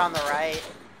the road on the right.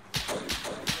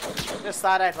 Just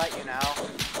thought I'd let you know.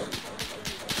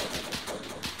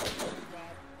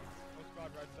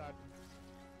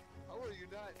 How are you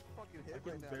not fucking hit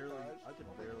right now, I could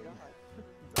barely.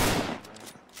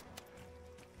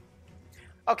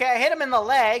 Okay, I hit him in the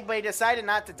leg, but he decided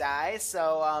not to die,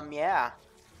 so, yeah.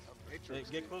 Hey,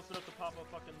 get close enough to pop a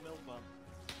fucking mill bomb.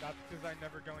 That's because I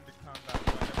never go into combat,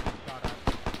 so I never get shot at.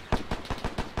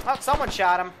 Oh, someone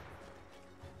shot him.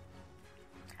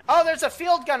 Oh, there's a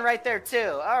field gun right there,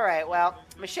 too. Alright, well,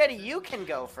 Machete, you can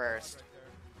go first.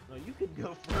 No, you can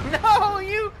go first. No,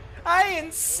 you... I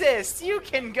insist. You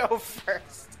can go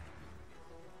first.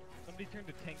 Somebody turned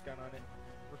a tank gun on it.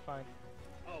 We're fine.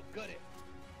 Oh, good it.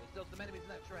 There's still some enemies in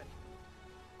that trench.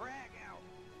 Frag out.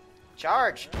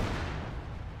 Charge.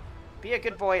 Be a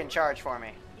good boy and charge for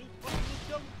me.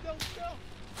 Go.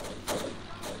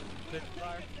 Take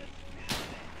fire.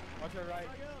 Watch your right.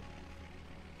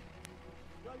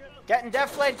 Getting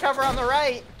Death Blade cover on the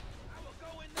right.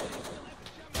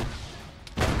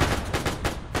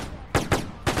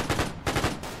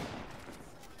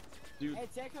 Dude, Hey,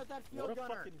 take out that field what a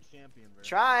gunner. fucking champion, bro.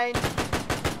 Trying.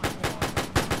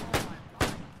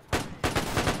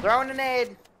 Throwing a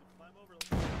nade.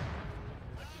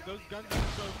 Those guns are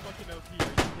so fucking OP. Are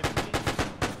you kidding me?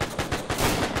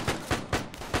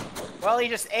 Well, he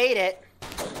just ate it.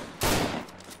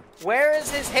 Where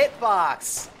is his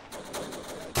hitbox?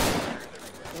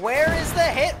 Where is the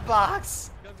hitbox?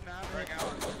 Doesn't matter.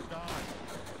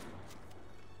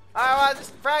 Alright, well,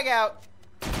 just frag out.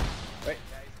 Wait,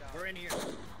 we're in here.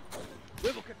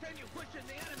 We will continue pushing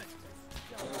the enemy.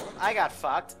 I got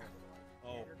fucked.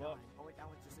 Oh, fuck. Oh wait, that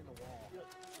one's just in the wall.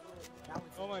 That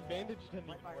one's Oh, my bandage didn't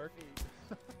even by work. your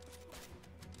feet.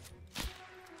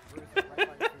 Where is it? Right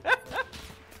by your feet.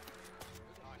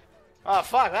 Oh,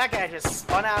 fuck, that guy just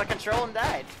spun out of control and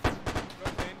died. No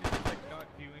bandage just like not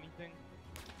do anything.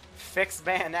 Fixed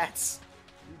bayonets.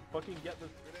 You fucking get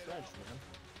this trench, man.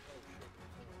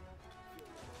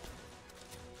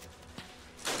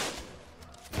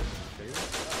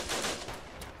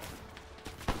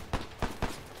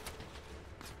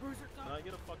 Can I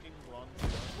get a fucking run?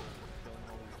 Killing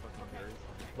all these fucking berries.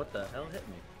 What the hell hit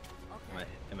me?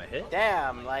 Am I hit?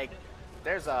 Damn, like,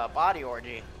 there's a body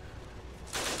orgy.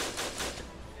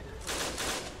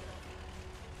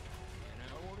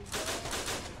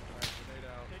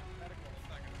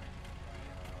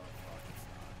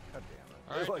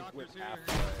 Alright, like, doctors, with here, half here's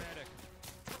the medic.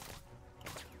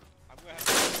 I'm gonna have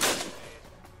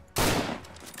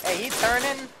to... Hey, he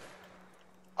turning?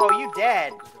 Oh, you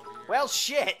dead. Well,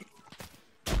 shit.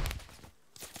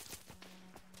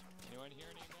 Anyone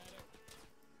here need medic?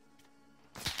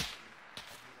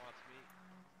 Who wants me?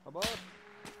 Come on.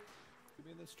 Give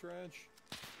me this trench.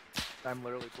 I'm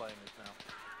literally playing this now.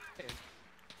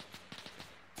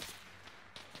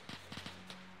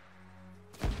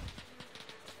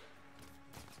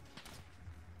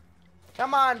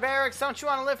 Come on, Barracks, don't you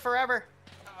want to live forever?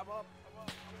 I'm up.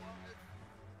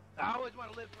 I always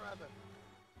want to live forever.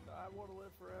 I want to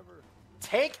live forever.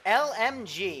 Take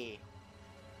LMG.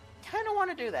 Kinda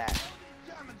want to do that.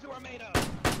 Germans who are made of.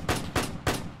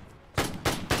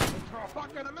 It's for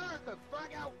fucking America.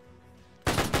 Frag out.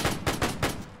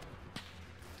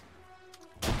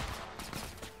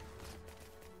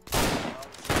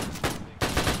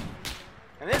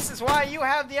 And this is why you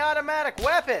have the automatic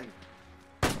weapon.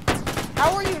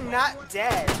 How are you not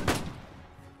dead?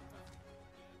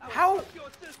 How? Fuck your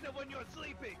sister when you're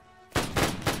sleeping.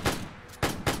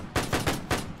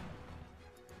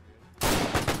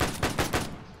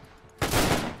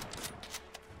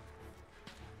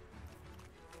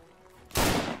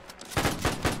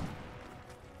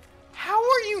 How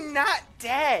are you not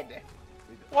dead?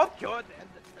 What? Good.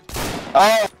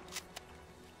 Oh.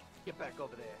 Get back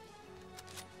over there.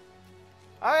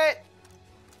 All right.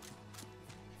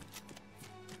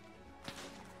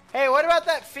 Hey, what about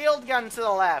that field gun to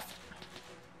the left?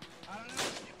 I don't know. You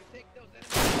can take those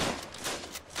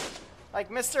enemies. Like,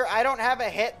 Mr. I don't have a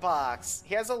hitbox.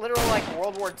 He has a literal, like,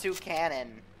 World War II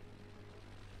cannon.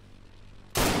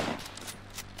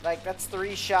 Like, that's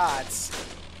 3 shots.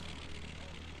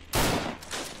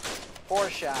 4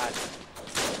 shots.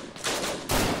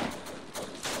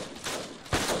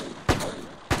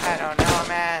 I don't know,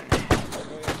 man.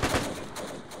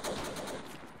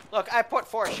 Look, I put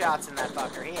 4 shots in that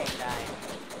fucker. He ain't dying.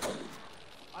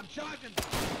 I'm charging.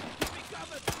 Keep me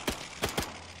covered.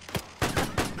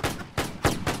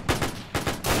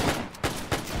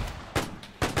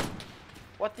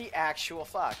 What the actual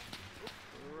fuck?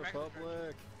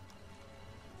 Republic.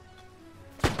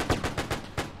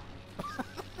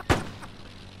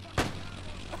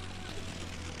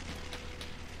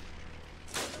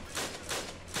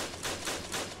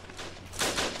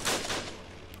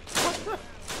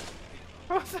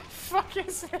 What the fuck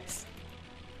is this?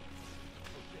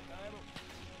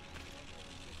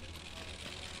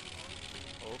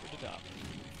 Over the top.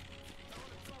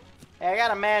 Hey, I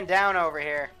got a man down over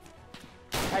here.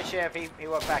 Hi, Chef. He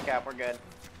woke back up. We're good.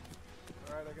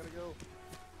 Alright, I gotta go.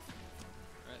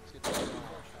 Alright, let's get this going.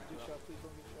 Get shot, please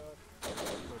don't get shot.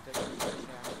 Go take the first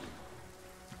down.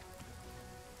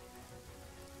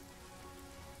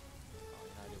 Oh,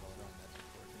 you're not able to run. That's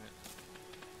unfortunate.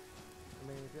 I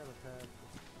mean, if you have a pad.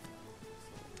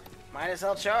 Might as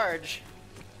well charge.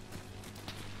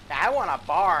 I want a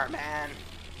bar, man.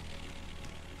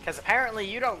 Because apparently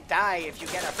you don't die if you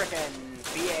get a frickin'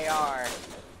 BAR.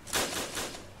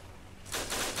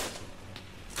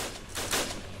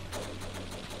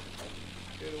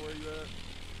 Kato, where you at?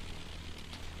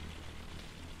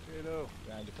 Kato.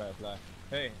 Behind you, Firefly.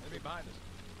 Hey, enemy behind us.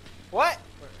 What?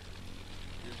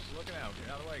 You're just looking out.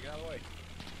 Get out of the way. Get out of the way.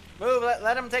 Move,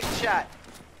 let him take the shot.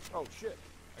 Oh, shit.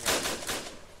 I got it.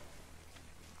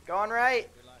 Going right.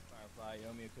 Good luck, Firefly. You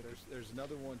owe me a cookie. There's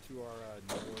another one to our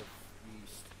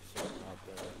northeast, so out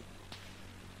there.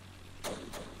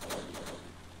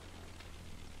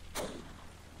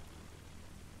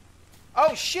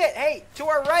 Oh shit, hey, to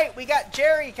our right, we got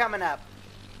Jerry coming up.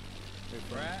 Hey,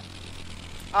 Brat.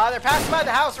 They're passing by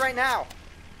the house right now.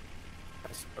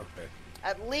 Okay.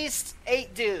 At least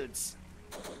 8 dudes.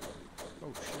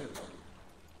 Oh shit.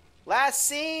 Last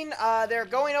seen, they're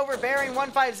going over bearing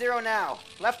 150 now.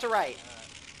 Left to right.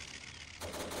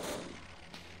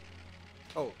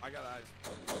 Oh, I got eyes.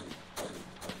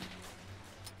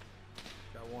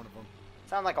 Got one of them.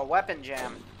 Sound like a weapon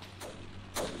jam.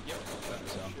 Yep.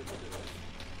 So.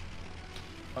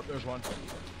 Oh, there's one.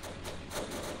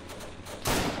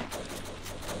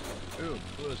 Ooh,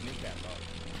 blew his kneecap off.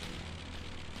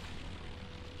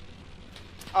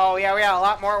 Oh yeah, we got a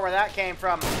lot more where that came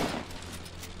from. Oh,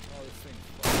 this thing's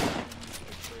fucking like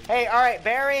crazy. Hey, alright,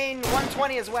 bearing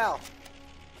 120 as well.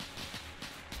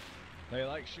 They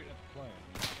like shooting at the plane.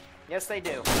 Yes, they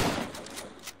do.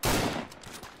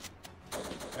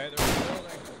 Hey, they're in the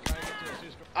building. They're trying to get to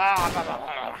us. Ah, blah, blah,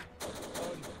 blah, blah.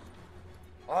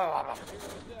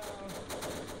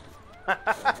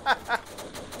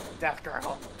 Death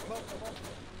girl.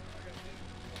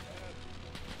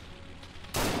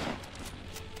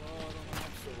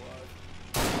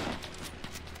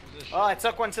 Oh, I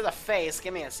took one to the face.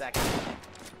 Give me a second.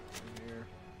 Here.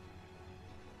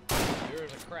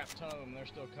 There's a crap ton of them. They're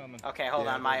still coming. Okay, hold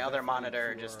on. My they're other definitely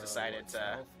monitor to just our, decided to...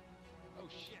 south. Oh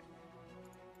shit.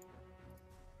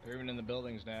 They're even in the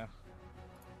buildings now.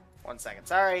 1 second.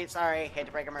 Sorry. Hate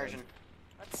to break immersion.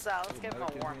 Let's give him a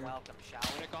medic in warm here. welcome, shall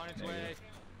we? Medic on its way.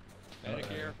 Medic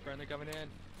here. Friendly coming in.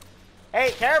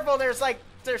 Hey, careful! There's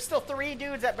still 3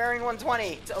 dudes at bearing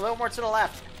 120. A little more to the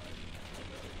left.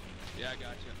 Yeah, I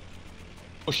got you.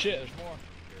 Oh shit, there's more.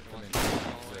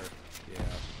 Yeah,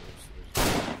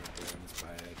 there's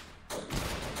bad.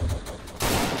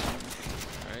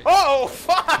 Oh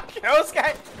fuck! Those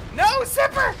guys. No,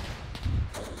 Zipper.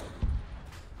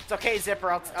 It's okay,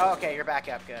 Zipper. Oh, okay, you're back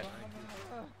up. Good.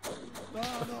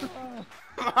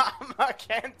 Mama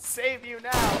can't save you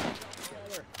now.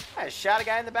 I shot a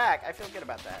guy in the back. I feel good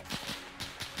about that.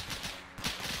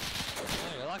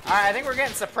 Alright, I think we're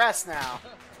getting suppressed now.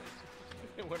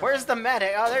 Where's the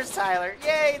medic? Oh, there's Tyler.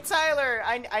 Yay, Tyler!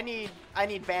 I need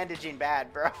bandaging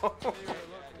bad, bro. Look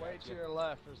way to your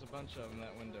left. There's a bunch of them in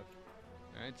that window.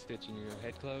 Alright, stitching your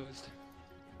head closed.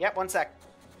 Yep, 1 sec.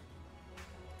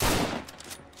 All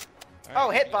Oh,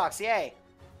 right, hitbox, yay.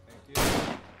 Thank you.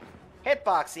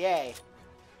 Hitbox, yay.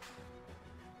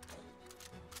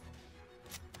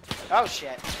 Oh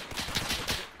shit.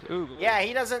 Ooh, Yeah,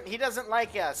 he doesn't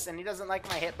like us, and he doesn't like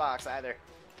my hitbox either.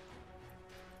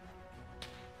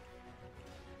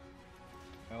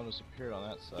 Oh, all disappeared on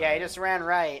that side. Yeah, he just ran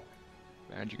right.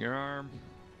 Bandaging your arm.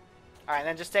 All right,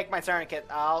 then just take my tourniquet.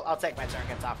 I'll take my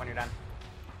tourniquets off when you're done.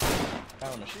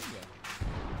 Found a machine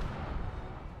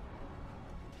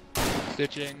gun.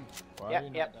 Stitching. Why are you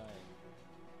not dying?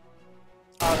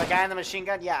 Oh, the guy in the machine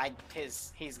gun? Yeah,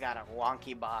 he's got a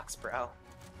wonky box, bro.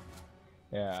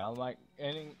 Yeah, I'm like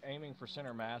aiming for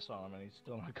center mass on him, and he's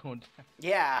still not going down.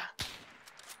 Yeah.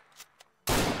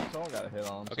 Someone got a hit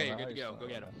on him. Okay, you're somehow. good to go. He's Go still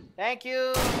get not him. Thank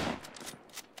you.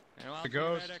 Anyone else The need a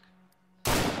ghost. medic?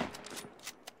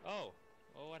 Oh.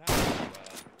 Oh, what happened?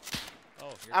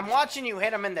 I'm watching you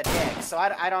hit him in the dick, so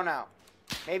I don't know.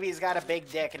 Maybe he's got a big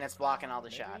dick and it's blocking all the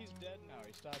Maybe shots. he's dead now.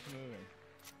 He stopped moving.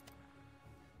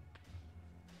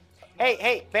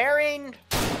 Hey, bearing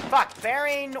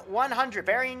 100,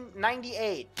 bearing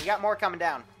 98. We got more coming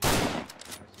down.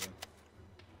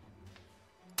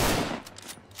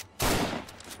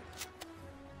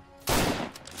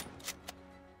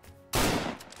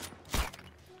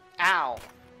 Ow.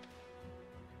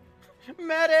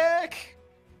 Medic!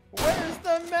 Where's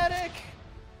the medic?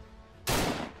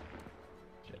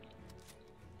 Shit.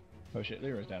 Oh shit,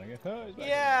 Liru's down again. Oh, he's back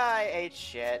Yeah, I ate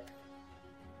shit.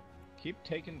 Keep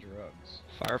taking drugs.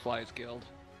 Firefly is killed.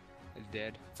 Is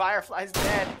dead. Firefly's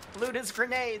dead. Loot his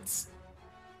grenades.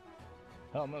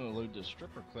 Hell, I'm gonna loot the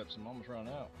stripper clips. I'm almost run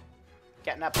out.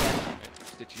 Getting up here. Right,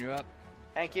 stitching you up.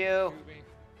 Thank you.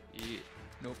 Yeah,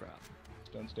 no problem.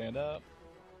 Don't stand up.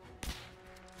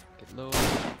 Get low.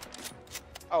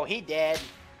 Oh, he dead.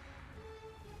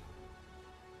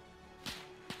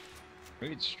 We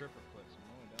need stripper clips.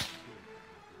 I'm only down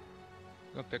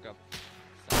two. Go pick up.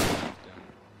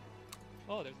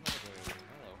 Oh, there's another player.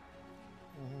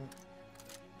 Hello.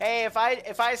 Hey,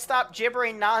 if I stop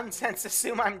gibbering nonsense,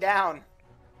 assume I'm down.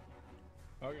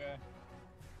 Okay.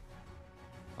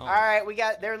 Oh. All right,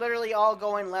 they're literally all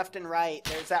going left and right.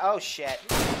 There's that. Oh shit.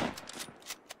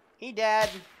 He dead.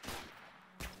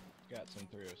 Got some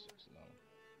 306 in them.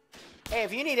 Hey,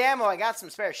 if you need ammo, I got some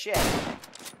spare shit.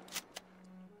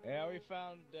 Yeah, we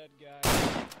found a dead guy.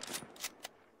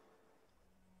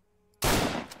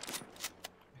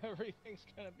 Everything's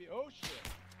gonna be. Oh shit.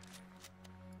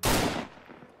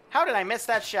 How did I miss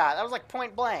that shot? That was like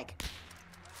point blank.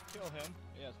 Kill him.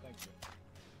 Yes, thank you.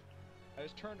 I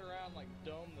just turned around like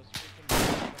domed this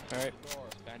freaking Alright. door.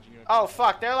 Oh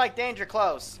fuck, they're like danger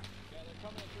close. Yeah, they're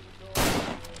coming through the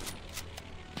door.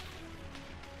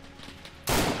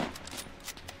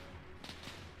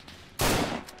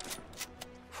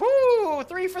 Whoo!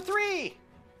 3 for 3!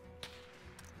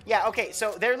 Yeah, okay,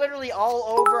 so they're literally all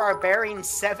over our bearing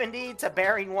 70 to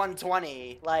bearing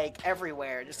 120. Like,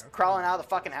 everywhere. Just crawling out of the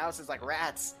fucking houses like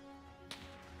rats.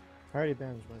 I already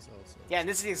bandaged myself, so. Yeah, and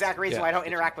this is the exact reason why I don't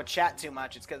interact with chat too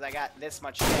much. It's because I got this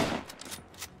much shit.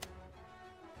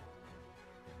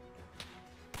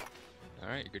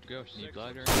 Alright, you're good to go. You need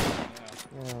blood or... Yeah,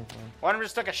 okay. One of them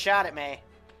just took a shot at me.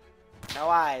 No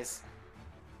eyes.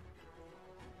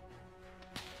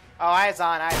 Oh, eyes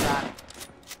on, eyes on.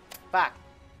 Fuck.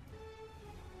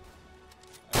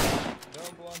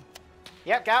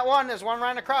 Yep, got one. There's one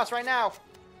running across right now.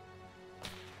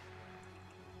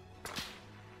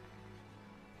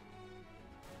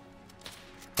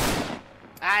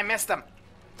 I missed him.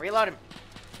 Reload him.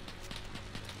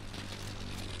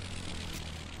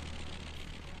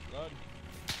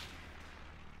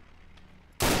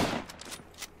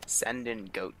 Send in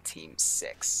Goat Team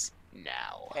 6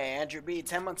 now. Hey, Andrew B,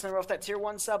 10 months in a row with that tier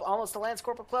 1 sub. Almost to Lance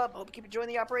Corporal Club. Hope you keep enjoying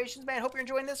the operations, man. Hope you're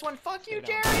enjoying this one. Fuck you,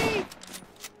 Jerry!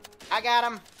 I got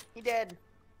him. He dead.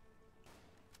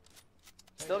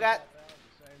 Still got...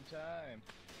 Same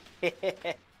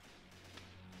time.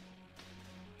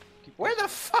 Where the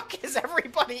fuck is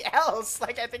everybody else?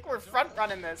 Like, I think we're front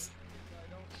running this. I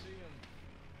don't see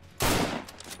him.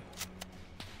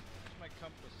 Where's my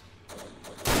compass?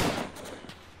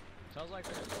 Sounds like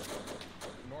they're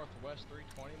northwest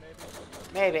 320 maybe?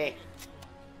 Maybe.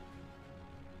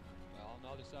 Well, on the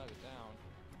other side of the town.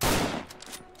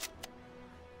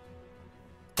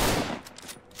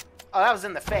 Oh, that was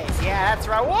in the face. Yeah, that's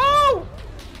right. Whoa!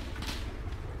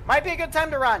 Might be a good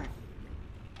time to run.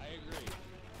 I agree.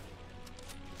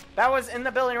 That was in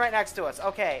the building right next to us.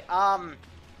 Okay, Time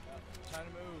to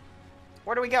move.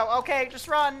 where do we go? Okay, just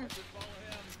run.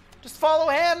 Just follow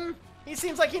him. He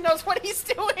seems like he knows what he's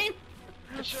doing.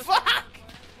 Fuck!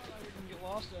 We can get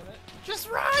lost in it. Just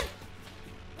run!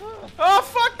 Oh,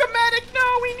 fuck the medic!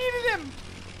 No, we needed him!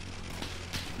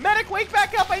 Medic, wake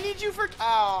back up! I need you for...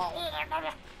 Oh.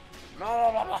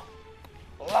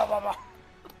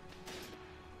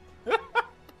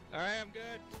 Alright, I'm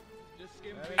good. Just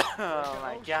skim feet. Oh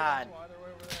my god.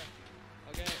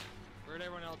 Okay, where'd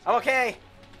everyone else I'm okay.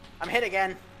 I'm hit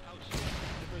again.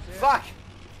 Fuck!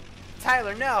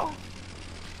 Tyler, no!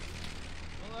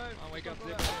 Oh, wake up,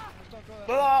 Zip.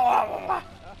 Ah!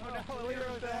 Oh no,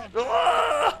 Liru's dead.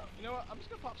 Ah! You know what? I'm just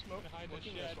gonna pop smoke behind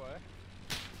looking this way.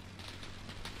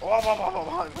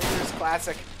 Liru's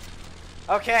classic.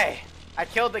 Okay, I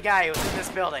killed the guy who was in this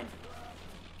building.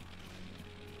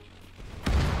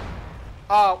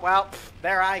 Oh, well,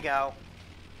 there I go.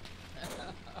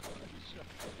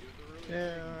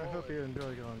 Yeah, I hope you enjoy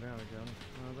going down again.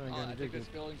 Well, then again, I you think did this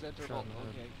get building's enterable. shot in the head.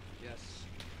 Okay, yes.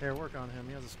 Here, work on him.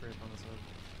 He has a scrape on his head.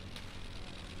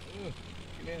 Ugh,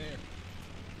 get in here.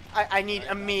 I need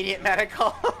immediate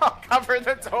medical. I'll cover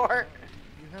the door.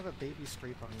 You have a baby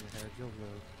scrape on your head. You'll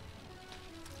live.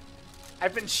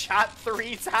 I've been shot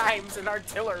 3 times and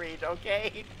artilleried,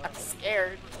 okay? I'm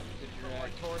scared.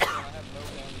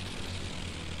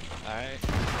 Alright.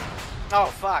 Oh,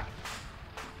 fuck.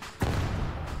 Save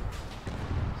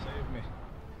me.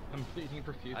 I'm bleeding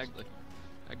profusely.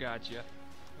 I got you.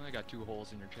 I got 2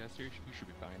 holes in your chest here. You should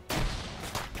be fine.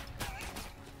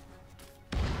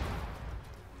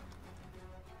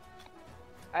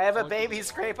 I have a baby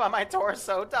scrape on my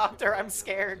torso, doctor. I'm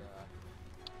scared.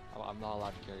 I'm not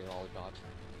allowed to carry lollipops.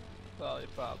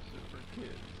 Lollipops are for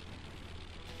kids.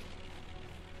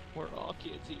 We're all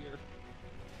kids here.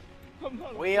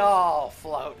 We all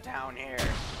float down here.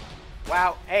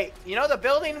 Wow. Hey, you know the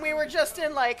building we were just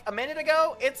in like a minute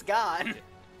ago? It's gone.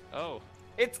 Oh.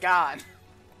 It's gone.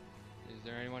 Is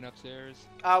there anyone upstairs?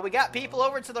 We got people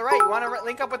over to the right. You want to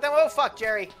link up with them? Oh, fuck,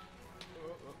 Jerry.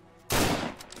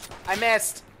 I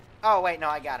missed. Oh, wait, no,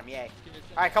 I got him. Yay.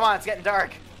 Alright, come on. It's getting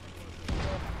dark.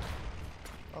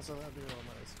 Also, that'd be real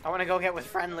nice. I want to go get with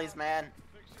friendlies, man.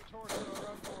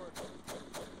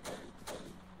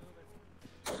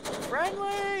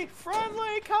 Friendly!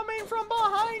 Friendly! Coming from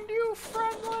behind you!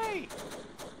 Friendly!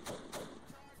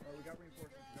 Oh, we got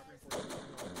reinforcements.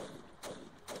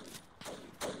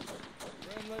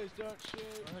 Friendlies don't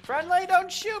shoot. Friendly,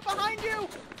 don't shoot behind you!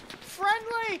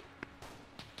 Friendly!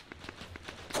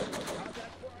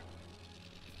 Contact front.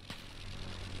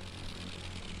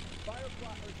 Fire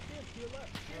plot or skid to your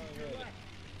left. Skid to your left.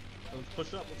 Let's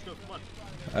push up. Let's go. Come on.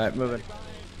 Alright, moving.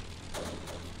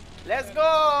 Let's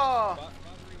go!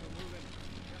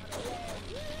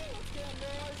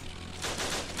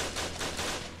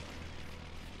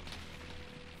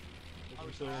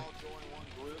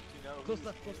 Close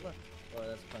left, close left. Oh,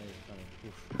 that's funny,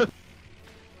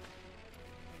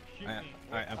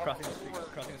 Alright, I'm crossing the street,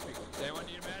 crossing the street. Does anyone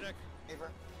need a medic?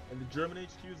 And the German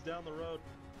HQ is down the road.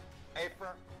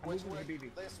 Apron, which way?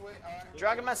 This way? Alright.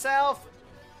 Drugging myself.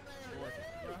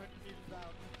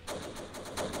 Hope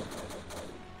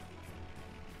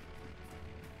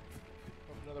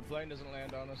another plane doesn't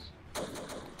land on us.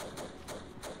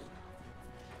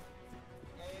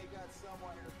 Hey, you got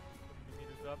someone here.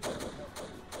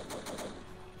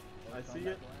 I see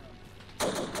it.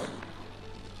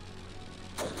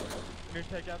 Here,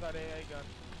 take out that AA gun.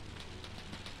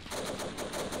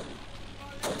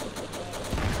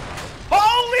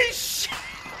 Holy shit!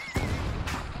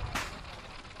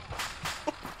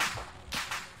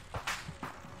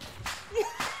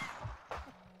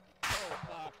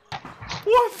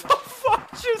 What the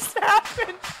fuck just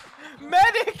happened?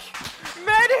 Medic!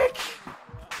 Medic!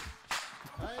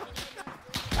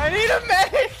 I need a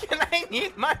medic and I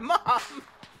need my mom!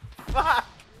 Fuck!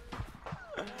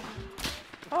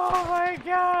 Oh my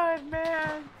god,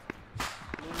 man!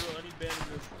 Liru, I need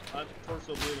bandages. I'm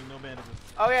torso bleeding, no bandages.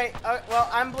 Okay, well,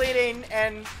 I'm bleeding,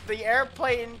 and the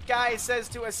airplane guy says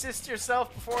to assist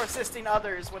yourself before assisting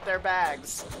others with their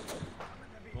bags.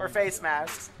 Or face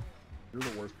masks. You're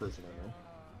the worst person I know.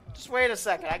 Just wait a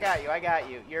second, I got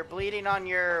you. You're bleeding on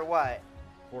your what?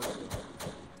 Torso.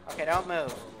 Okay, don't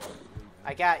move.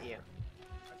 I got you.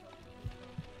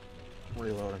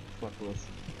 Reloading. Fuck this.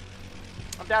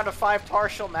 I'm down to 5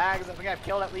 partial mags. I think I've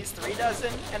killed at least 3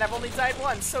 dozen, and I've only died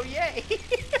once, so yay!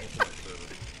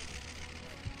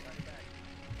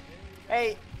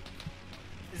 Hey,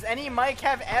 does any mic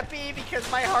have epi? Because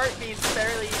my heartbeat's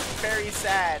very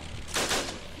sad.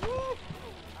 Woo.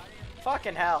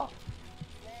 Fucking hell.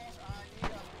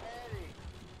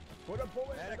 Put a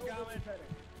bullet in the over.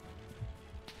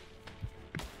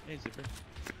 Hey, Zipper.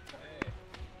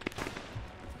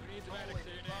 Who needs a medic?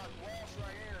 Say your name.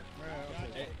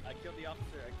 Hey, I killed the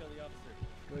officer.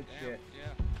 Good shit.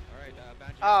 Yeah. Alright,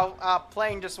 Oh,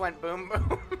 plane just went boom boom.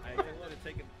 I wanted to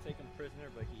take him prisoner,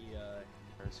 but he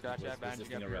Scratch that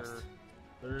bandage up your...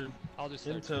 There's I'll just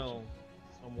start intel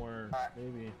somewhere,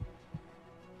 maybe.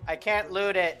 I can't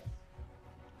loot it.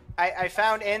 I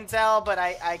found intel, but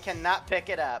I cannot pick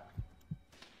it up.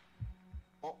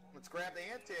 Oh, let's grab the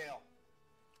intel.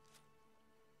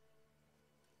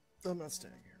 I'm not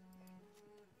staying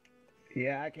here.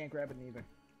 Yeah, I can't grab it either.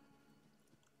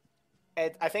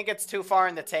 I think it's too far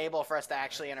in the table for us to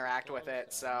actually interact with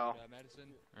it, so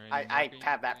I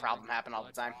have that problem happen all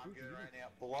the time. I'm good right now.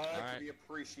 Blood Alright. to be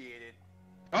appreciated.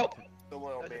 Oh! A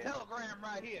little There's a bit. telegram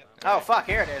right here. Oh fuck,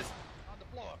 here it is. On the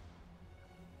floor.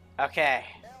 Okay.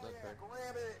 Hell yeah,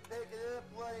 grab it, pick it up,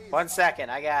 please. 1 second,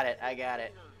 I got it.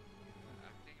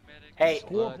 Hey,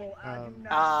 Squirrel, I do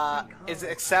not see is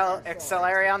cards.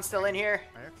 Accelarion still in here?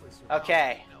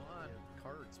 Okay.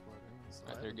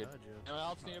 Alright, they're good. Anyone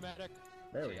else need a medic?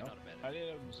 There we go. I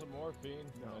need some morphine.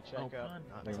 Check up.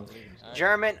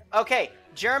 German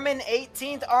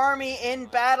 18th Army in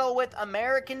battle with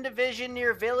American division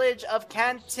near village of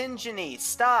Katinji.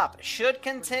 Stop. Should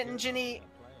Katinji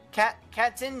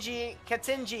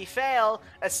fail,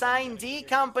 assign D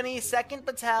Company, 2nd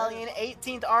Battalion,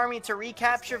 18th Army to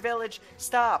recapture village.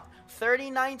 Stop.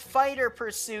 39th Fighter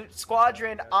Pursuit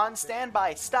Squadron on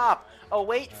standby. Stop.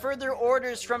 Await further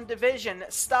orders from division.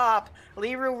 Stop.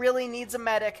 Liru really needs a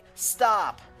medic.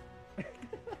 Stop.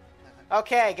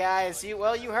 Okay, guys. You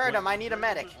heard him. I need a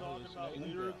medic.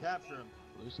 Liru, capture him.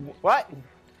 What?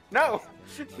 No.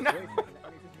 No.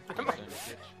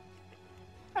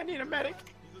 I need a medic.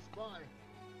 He's a spy.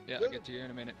 Yeah, I'll get to you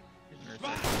in a minute.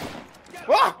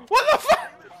 Whoa! What the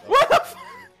fuck? What the fuck?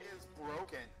 Is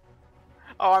broken.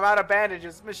 Oh, I'm out of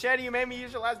bandages. Machete, you made me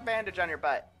use your last bandage on your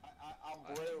butt.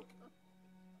 I'm broke.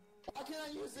 Why can't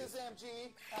I use this MG?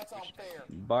 That's unfair.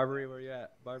 Barbary, where you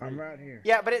at? Barbary. I'm right here.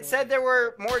 Yeah, but it said there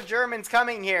were more Germans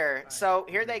coming here, so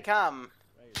here they come.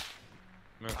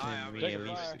 Can we at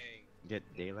least get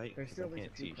daylight? There's still I these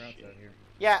can't few see crowds shit. out here.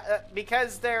 Yeah,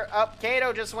 because they're up.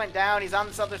 Kato just went down. He's on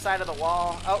this other side of the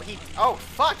wall. Oh,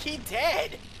 fuck, he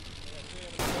dead.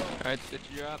 Alright, stitch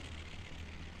you up.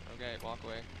 Okay, walk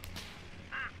away.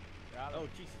 Oh,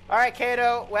 Jesus. All right,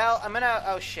 Kato. Well, I'm gonna.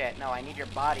 Oh shit. No, I need your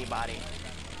body.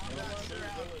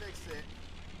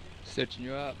 Stitching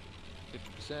you up.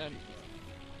 50%.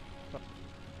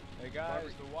 Hey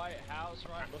guys, the White House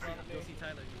right in front of me. Go see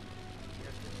Tyler.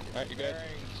 Alright, you good?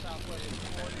 Bearing southwest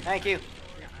 40. Thank you.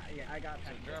 Yeah, I got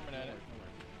that. German in it.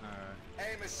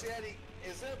 Hey, Machete,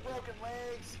 is there broken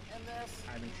legs in this?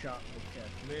 I've been shot in the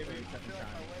chest. Maybe. 37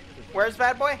 times. Where's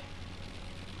Bad Boy? I don't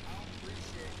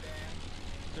appreciate that.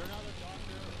 Is there another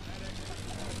doctor or medic?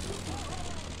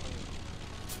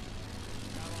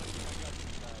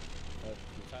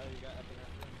 Tyler, you got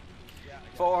epinephrine? Yeah.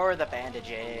 For the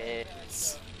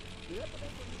bandages.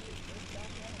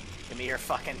 Give me your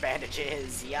fucking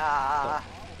bandages, yeah.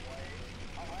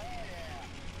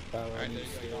 Alright, there you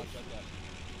go. Don't shut that.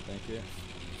 Thank you.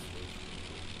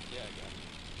 Yeah, I got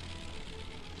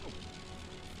it.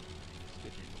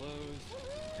 Stitch your clothes.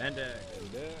 And Index's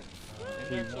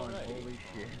T1, alright. holy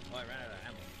shit. Oh, I ran out of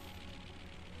ammo.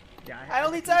 Yeah, I have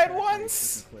only a few died crowds out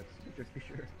once. here, just be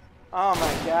sure. Oh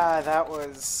my god, that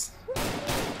was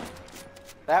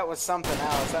something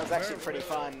else. That was actually pretty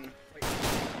fun. I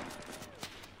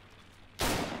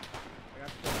got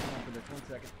stuff for this. 1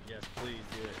 second. Yes, please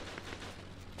do it.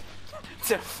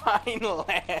 Define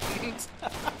land. This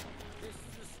is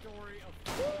the story of.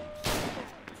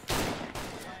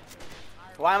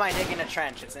 Why am I digging a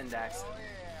trench? It's index.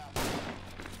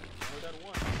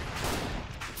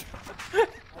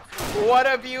 What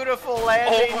a beautiful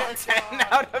landing. 10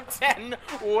 out of 10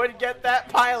 would get that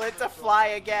pilot to fly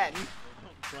again.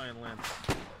 Try and land.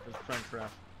 Let's try and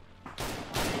crash.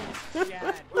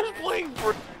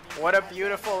 What a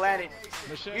beautiful landing.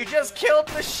 Machete. You just killed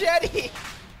Machete.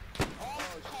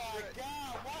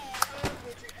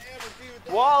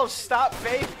 Walls, stop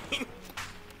vaping.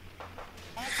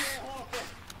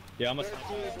 Yeah, I'm a Oh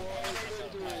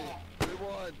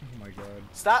my god.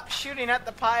 Stop shooting at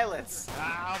the pilots.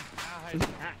 I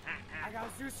got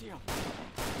Zusio.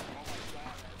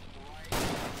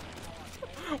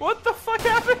 What the fuck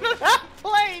happened to that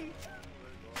plane?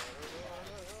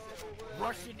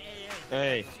 Russian AA.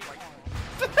 Hey.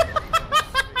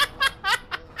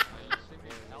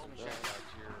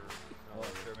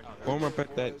 Warm up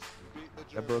at that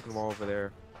broken wall over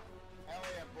there. Hell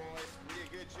yeah, boys. We did a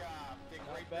good job. Did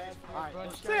great things. Alright,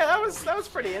 So yeah, that was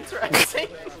pretty interesting.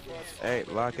 Hey,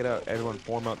 lock it up. Everyone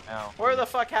form up now. Where the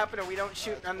fuck happened to we don't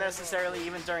shoot unnecessarily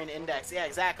even during index? Yeah,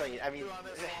 exactly. I mean,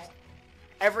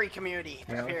 every community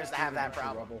Yeah, appears to have that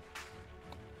problem.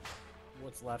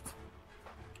 what's left?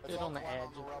 It's on the edge.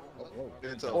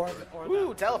 It's Or, over. or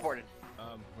Woo, teleported.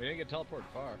 We didn't get teleported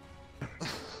far.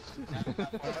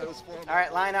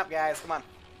 Alright, line up, guys. Come on.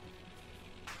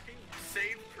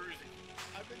 Save cruising.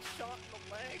 I've been shot in the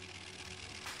leg.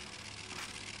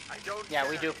 I don't Yeah,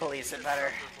 we care. do police it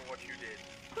better. For what you did.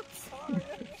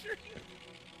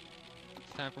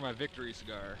 Time for my victory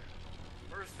cigar.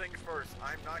 First things first,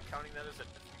 I'm not counting that as a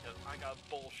because I got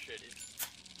bullshitted.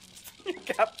 You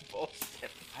got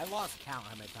bullshit. I lost count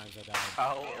how many times I died.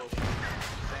 Oh.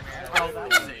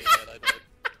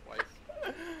 Twice.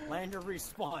 Lander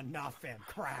respawn, nothing.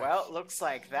 Crash. Well, looks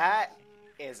like that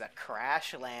is a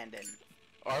crash landing.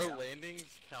 Our landings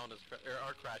count as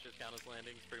our crashes count as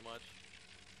landings, pretty much.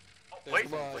 Oh, wait,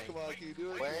 come on, can you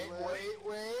do it? Wait.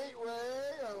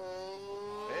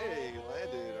 Oh. Hey,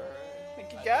 landed, alright. I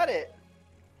think you got it.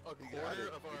 A quarter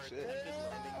of our Good shit.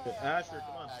 landings Asher,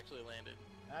 come on. actually landed.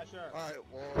 Asher. Alright,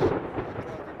 well,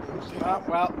 Oh,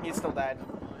 well, he still died.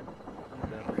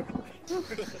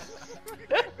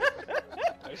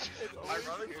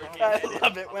 I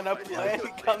love it when a plan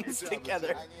comes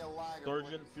together.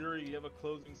 Sergeant Fury, you have a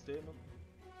closing statement?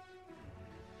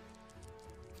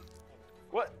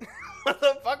 What? What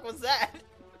the fuck was that?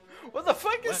 What the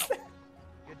fuck is that?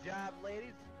 Good job,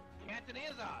 ladies. Canton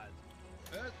is ours.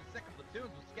 First and second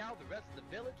platoons will scour the rest of the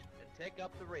village and take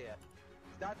up the rear.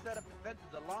 Start set up defenses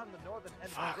along the northern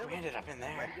end Fuck, of the we village. ended up in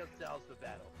there. Ready yourselves for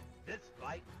battle. This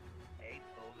fight ain't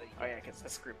over yet. Oh yeah, because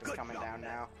this group is coming down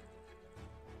now.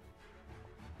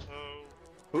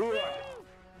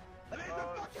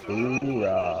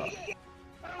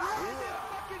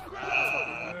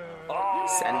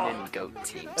 Send in Goat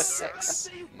Team 6.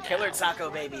 Killer Taco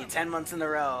Baby, 10 months in a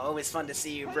row. Always fun to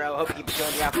see you, bro. Hope you keep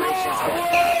enjoying the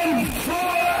operations.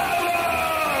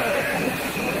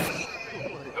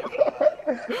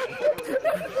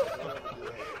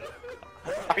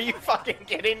 Are you fucking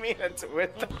kidding me? That's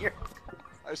with your...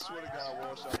 I swear to God,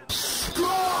 Walsh.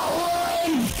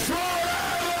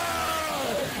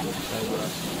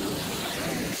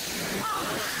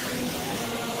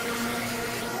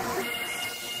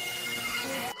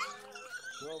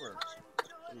 Silver.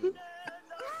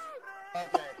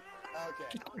 Okay.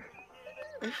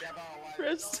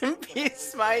 Rest in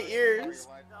peace, my ears.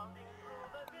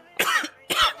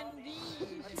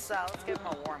 Let's give him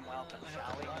a warm welcome,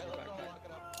 shall we?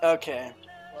 Okay.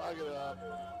 Lock it up.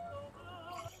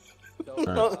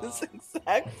 No, this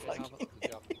exact fucking...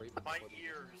 My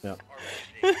ears Yep.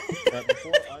 are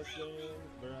Before I say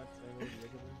Verax,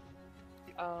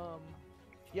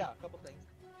 Yeah, a couple things.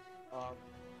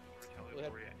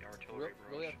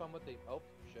 Really had fun with the. Oh,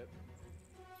 shit.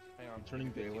 Hang on. turning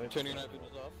daylight. Turn your night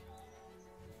visions off.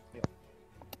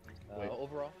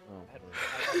 Overall, Oh, I had fun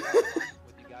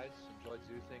with you guys. Enjoyed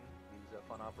Zeusing these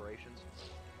fun operations.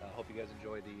 Hope you guys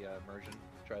enjoy the immersion.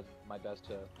 Tried my best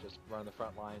to just run the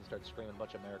front line, start screaming a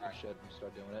bunch of American shit, and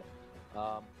start doing it.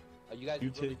 You guys You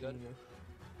really taking, good?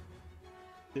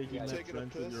 taking Yeah, that taking a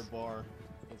trench with piss? your bar.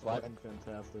 It's What? fucking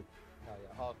fantastic. Oh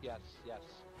yeah. Oh yes,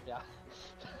 yeah.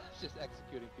 Just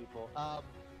executing people.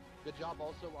 Good job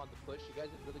also on the push. You guys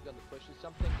have really done the pushes.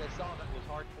 Some things I saw that was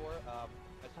hardcore. I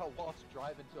saw Walsh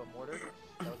drive into a mortar.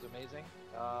 That was amazing.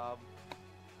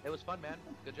 It was fun, man.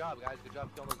 Good job, guys. Good job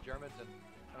killing those Germans and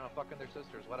I don't know, fucking their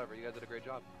sisters. Whatever. You guys did a great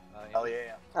job. Hell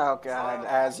yeah. Oh god,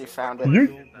 as you found it. The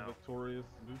victorious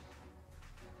Zeus.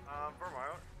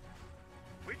 Vermont.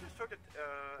 We just took an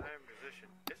position.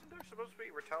 Isn't there supposed to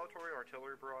be retaliatory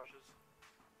artillery barrages?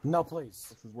 No, please.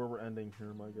 This is where we're ending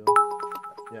here, my guy.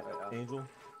 Yeah, Angel.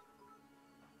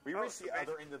 We reached the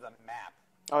other end of the map.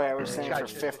 Oh yeah, we're staying for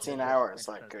 15 hours.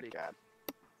 Like, good god.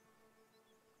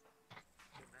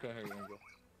 Go ahead, Angel.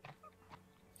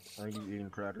 I think he's eating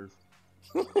crackers.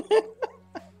 Camp,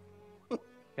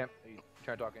 are you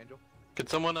trying to talk, Angel? Could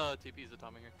someone TP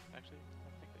Zatama here? Actually, I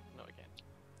think no, I can't.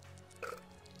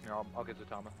 Here, I'll get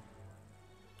Zatama.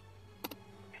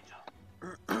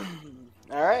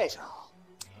 All right.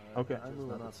 Okay, I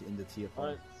move on to in the TFR.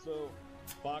 Alright, so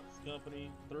Fox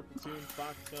Company, 3rd Platoon,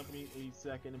 Fox Company,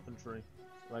 82nd Infantry,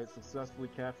 right, successfully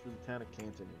captured the town of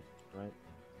Cantonese, right?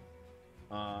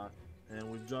 And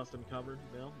we've just uncovered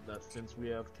now that since we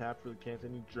have captured the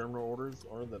Cantonese, German orders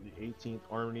are that the 18th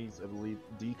Army's, I believe,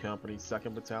 D Company,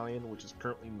 2nd Battalion, which is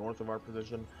currently north of our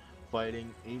position,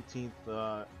 fighting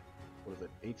 18th,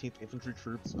 18th Infantry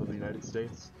troops of the United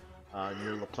States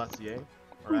near Le Plessier,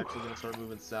 are actually going to start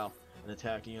moving south and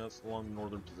attacking us along the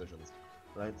northern positions,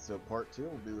 right? So part 2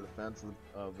 will be the defense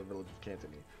of the village of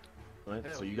Cantonese, right?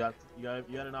 So you got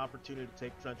an opportunity to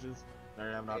take trenches, and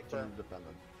you have an opportunity to defend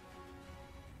them.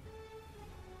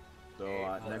 So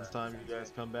next time you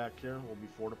guys come back here, we'll be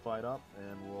fortified up,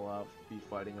 and we'll be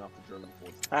fighting off the German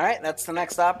forces. All right, that's the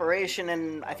next operation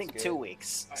in I think 2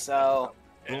 weeks. So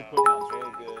Really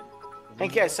good.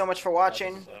 thank you guys so much for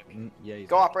watching. Yeah,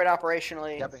 Go operate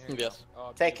operationally. Yes.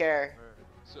 Take care.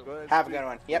 So, Have a good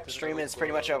one. Yep, stream is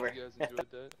pretty much over. You guys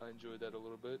enjoyed that? I enjoyed that a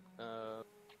little bit.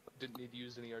 Didn't need to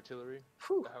use any artillery.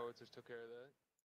 Whew. The howitzers took care of that.